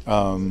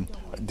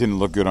 didn't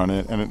look good on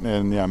it.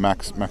 And yeah,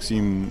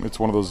 Maxime, it's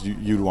one of those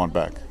you'd want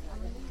back.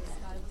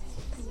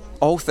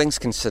 All things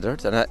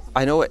considered, and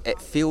I know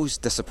it feels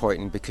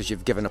disappointing because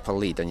you've given up a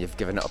lead and you've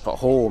given it up at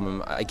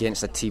home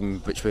against a team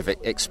which we've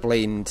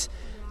explained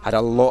had a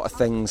lot of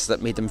things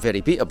that made them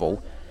very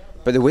beatable,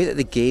 but the way that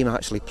the game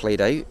actually played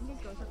out,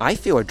 I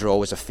feel a draw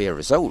was a fair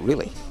result,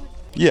 really.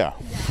 Yeah,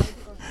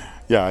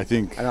 I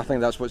think. And I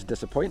think that's what's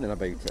disappointing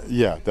about it.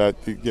 Yeah,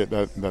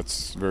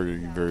 that's very,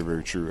 very,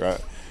 very true.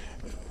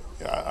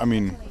 I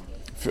mean,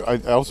 I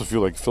also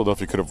feel like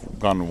Philadelphia could have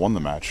gone and won the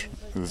match.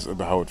 This is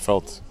how it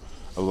felt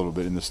a little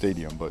bit in the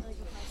stadium, but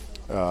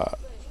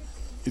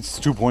it's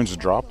 2 points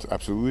dropped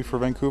absolutely for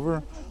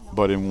Vancouver,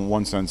 but in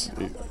one sense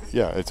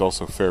it's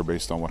also fair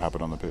based on what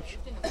happened on the pitch.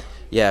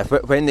 Yeah,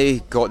 but when they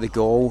got the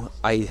goal,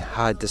 I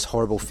had this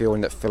horrible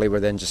feeling that Philly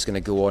were then just going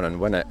to go on and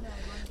win it.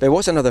 There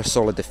was another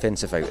solid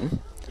defensive outing.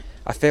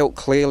 I felt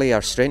clearly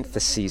our strength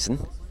this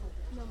season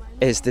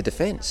is the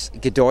defence.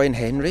 Godoy and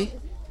Henry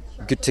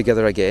good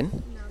together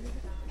again.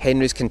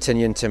 Henry's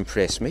continuing to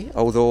impress me,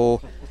 although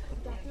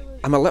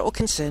I'm a little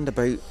concerned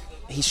about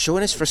he's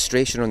showing his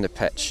frustration on the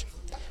pitch,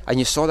 and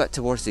you saw that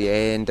towards the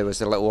end. There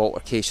was a little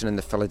altercation in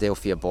the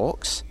Philadelphia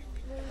box,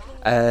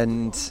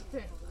 and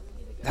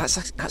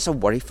that's a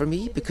worry for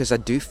me, because I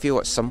do feel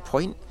at some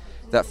point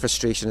that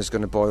frustration is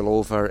going to boil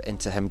over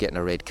into him getting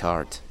a red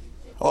card.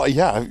 Oh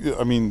yeah,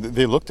 I mean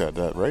they looked at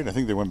that, right? I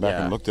think they went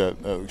back and looked at.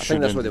 I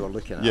think that's what they were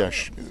looking at. Yeah, I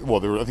think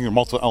there were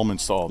multiple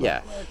elements to all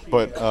that. Yeah,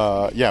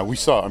 but we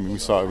saw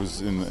it was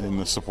in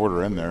the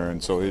supporter end there,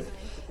 and so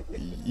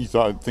you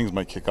thought things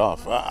might kick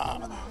off.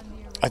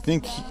 I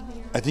think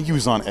he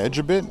was on edge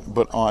a bit,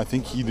 but I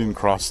think he didn't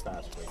cross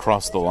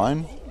the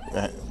line,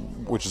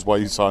 which is why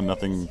you saw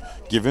nothing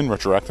given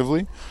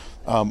retroactively.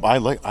 I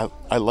like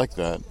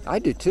that. I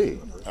do too,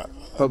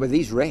 but with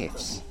these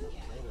refs,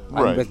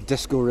 right, and with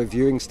Disco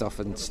reviewing stuff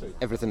and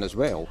everything as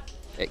well,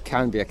 it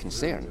can be a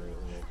concern.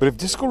 But if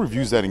Disco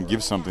reviews that and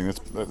gives something,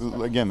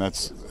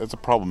 that's a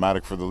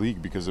problematic for the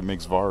league, because it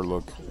makes VAR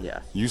look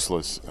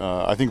useless.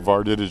 I think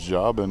VAR did his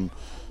job, and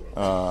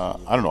I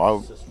don't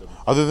know.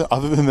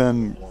 Other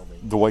than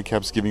the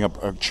Whitecaps giving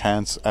up a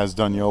chance as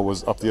Daniel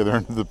was up the other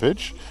end of the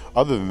pitch,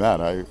 other than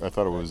that, I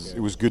thought it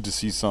was good to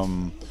see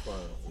some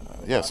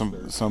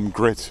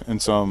grit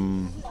and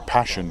some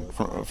passion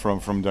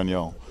from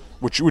Daniel,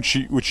 which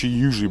he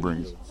usually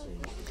brings.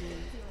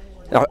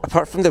 Now,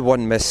 apart from the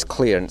one missed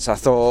clearance, I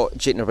thought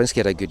Jake Nerwinski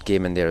had a good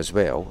game in there as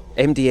well.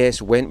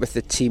 MDS went with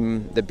the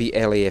team that beat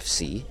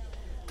LAFC,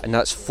 and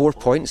that's 4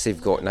 points they've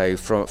got now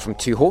from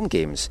 2 home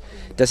games.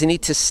 Does he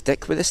need to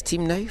stick with this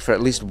team now for at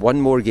least one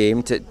more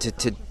game to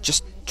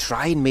just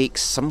try and make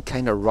some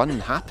kind of run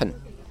happen?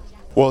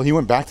 Well, he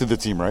went back to the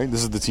team, right?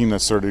 This is the team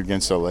that started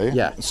against LA.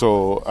 Yeah.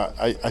 So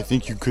I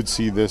think you could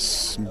see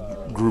this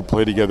group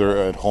play together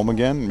at home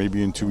again,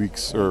 maybe in 2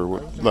 weeks or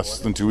less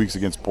than 2 weeks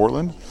against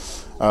Portland.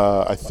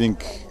 I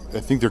think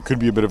there could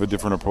be a bit of a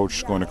different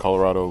approach going to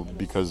Colorado,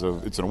 because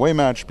it's an away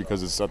match,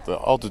 because it's at the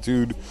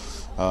altitude,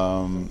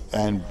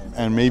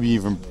 and maybe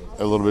even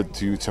a little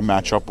bit to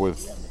match up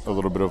with a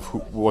little bit of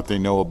what they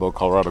know about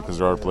Colorado, because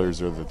there are players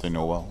there that they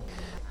know well.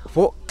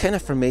 What kind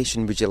of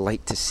formation would you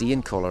like to see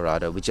in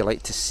Colorado? Would you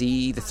like to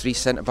see the 3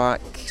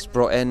 centre-backs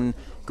brought in,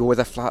 go with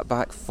a flat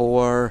back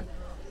 4,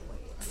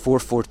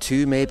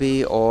 4-4-2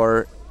 maybe,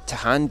 or to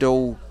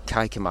handle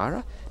Kai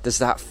Kamara? Does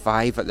that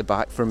 5 at the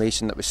back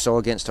formation that we saw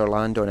against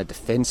Orlando in a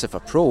defensive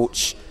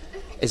approach,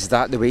 is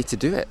that the way to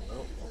do it?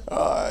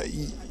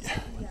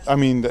 I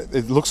mean,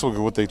 it looks like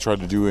what they tried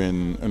to do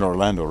in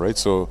Orlando, right?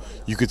 So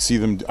you could see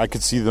them. I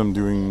could see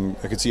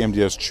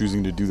MDS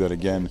choosing to do that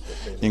again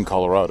in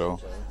Colorado.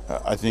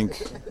 I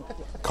think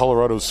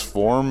Colorado's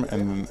form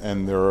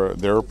and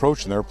their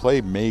approach and their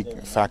play may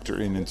factor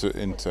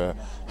into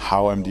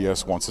how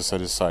MDS wants to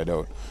set his side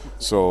out.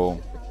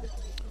 So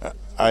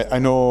I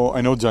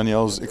know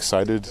Danielle's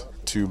excited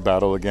to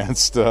battle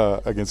against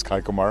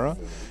Kai Kamara,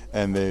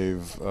 and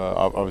they've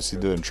obviously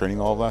did in training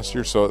all of last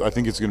year. So I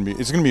think it's going to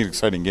be an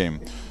exciting game.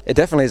 It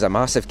definitely is a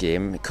massive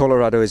game.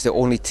 Colorado is the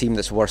only team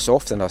that's worse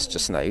off than us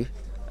just now,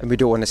 and we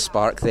don't want to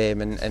spark them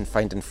and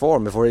finding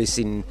form. We've already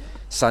seen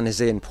San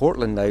Jose and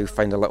Portland now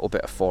find a little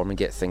bit of form and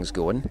get things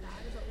going.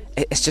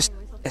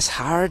 It's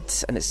hard,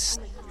 and it's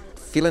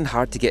feeling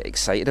hard to get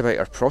excited about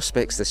our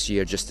prospects this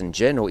year just in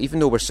general. Even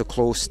though we're so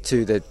close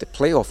to the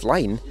playoff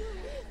line,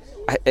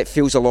 it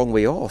feels a long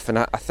way off, and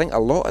I think a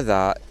lot of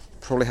that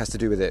probably has to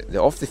do with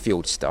the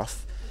off-the-field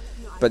stuff,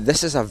 but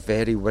this is a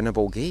very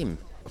winnable game.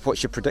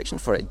 What's your prediction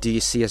for it? Do you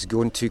see us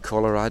going to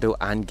Colorado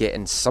and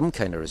getting some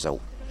kind of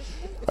result?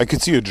 I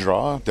could see a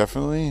draw,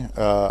 definitely.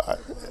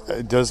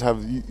 It does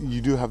have,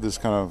 you do have this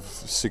kind of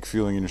sick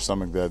feeling in your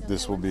stomach that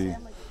this will be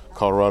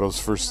Colorado's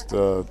first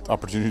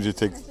opportunity to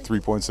take 3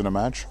 points in a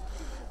match.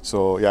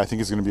 So yeah, I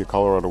think it's going to be a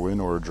Colorado win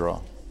or a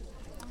draw.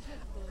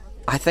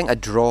 I think a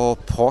draw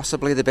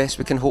possibly the best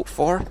we can hope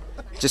for,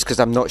 just because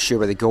I'm not sure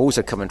where the goals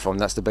are coming from.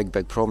 That's the big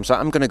problem. So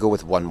I'm going to go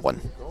with 1-1.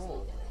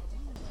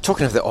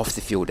 Talking of the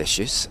off-the-field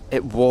issues,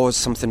 it was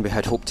something we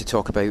had hoped to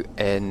talk about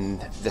in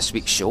this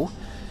week's show,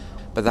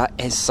 but that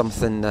is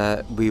something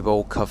that we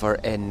will cover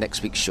in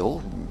next week's show,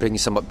 bring you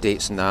some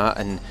updates on that,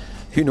 and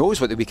who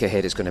knows what the week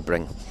ahead is going to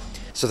bring.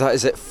 So that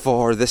is it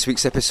for this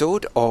week's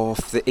episode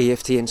of the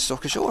AFTN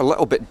Soccer Show. A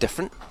little bit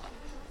different,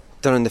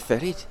 done on the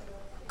ferry,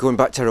 going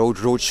back to our old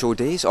roadshow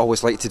days.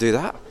 Always like to do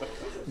that.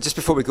 Just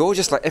before we go,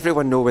 just let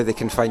everyone know where they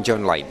can find you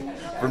online.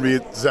 For me,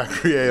 it's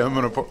Zachary A.M.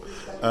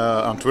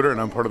 on Twitter, and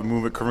I'm part of the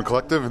Movement Current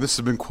Collective, and this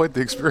has been quite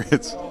the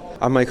experience.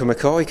 I'm Michael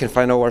McCaw. You can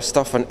find all our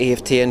stuff on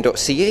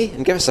aftn.ca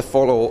and give us a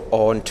follow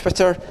on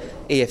Twitter,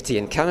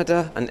 AFTN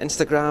Canada, and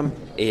Instagram,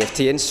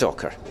 AFTN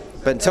Soccer.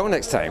 But until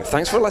next time,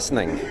 thanks for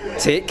listening,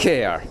 take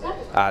care,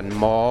 and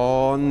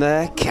mon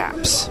the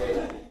Caps.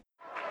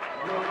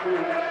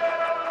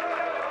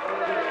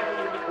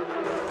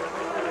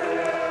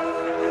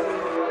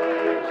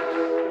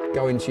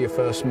 Going to your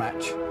first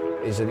match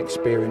is an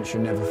experience you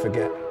never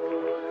forget.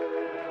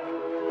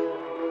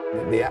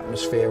 The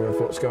atmosphere of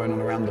what's going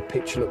on around the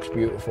pitch looks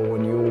beautiful,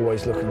 and you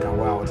always look and go,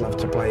 wow, I'd love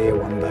to play here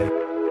one day.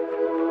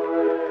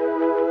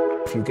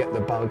 If you get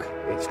the bug,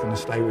 it's going to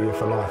stay with you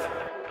for life.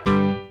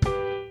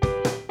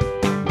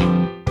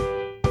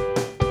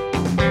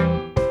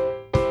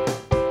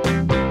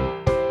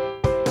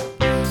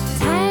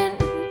 10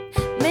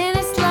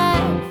 minutes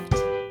left,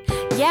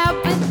 yeah,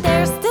 but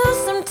there's still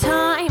some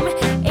time.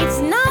 It's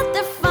not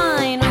the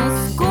final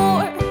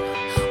score.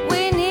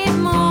 We need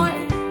more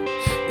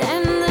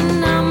than the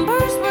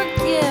numbers we're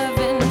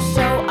given.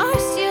 Show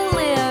us you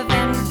live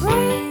and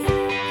breathe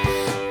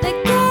the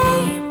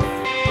game.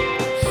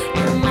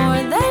 You're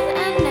more than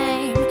a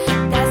name.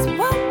 That's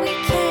what we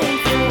came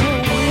for.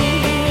 We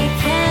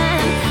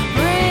can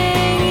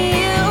bring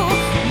you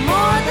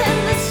more than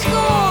the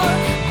score.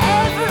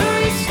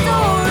 Every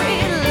story.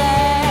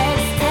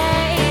 Let's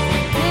take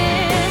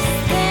this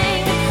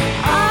thing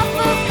off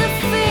of the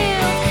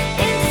field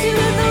into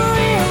the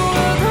real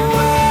world,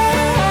 away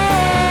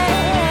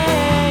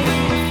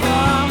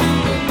from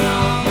the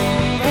numbers,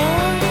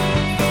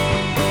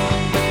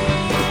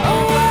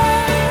 away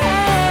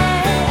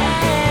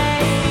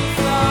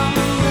from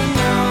the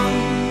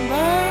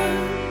numbers.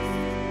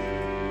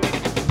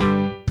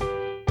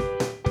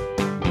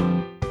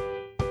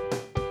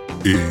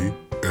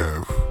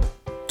 AFTN.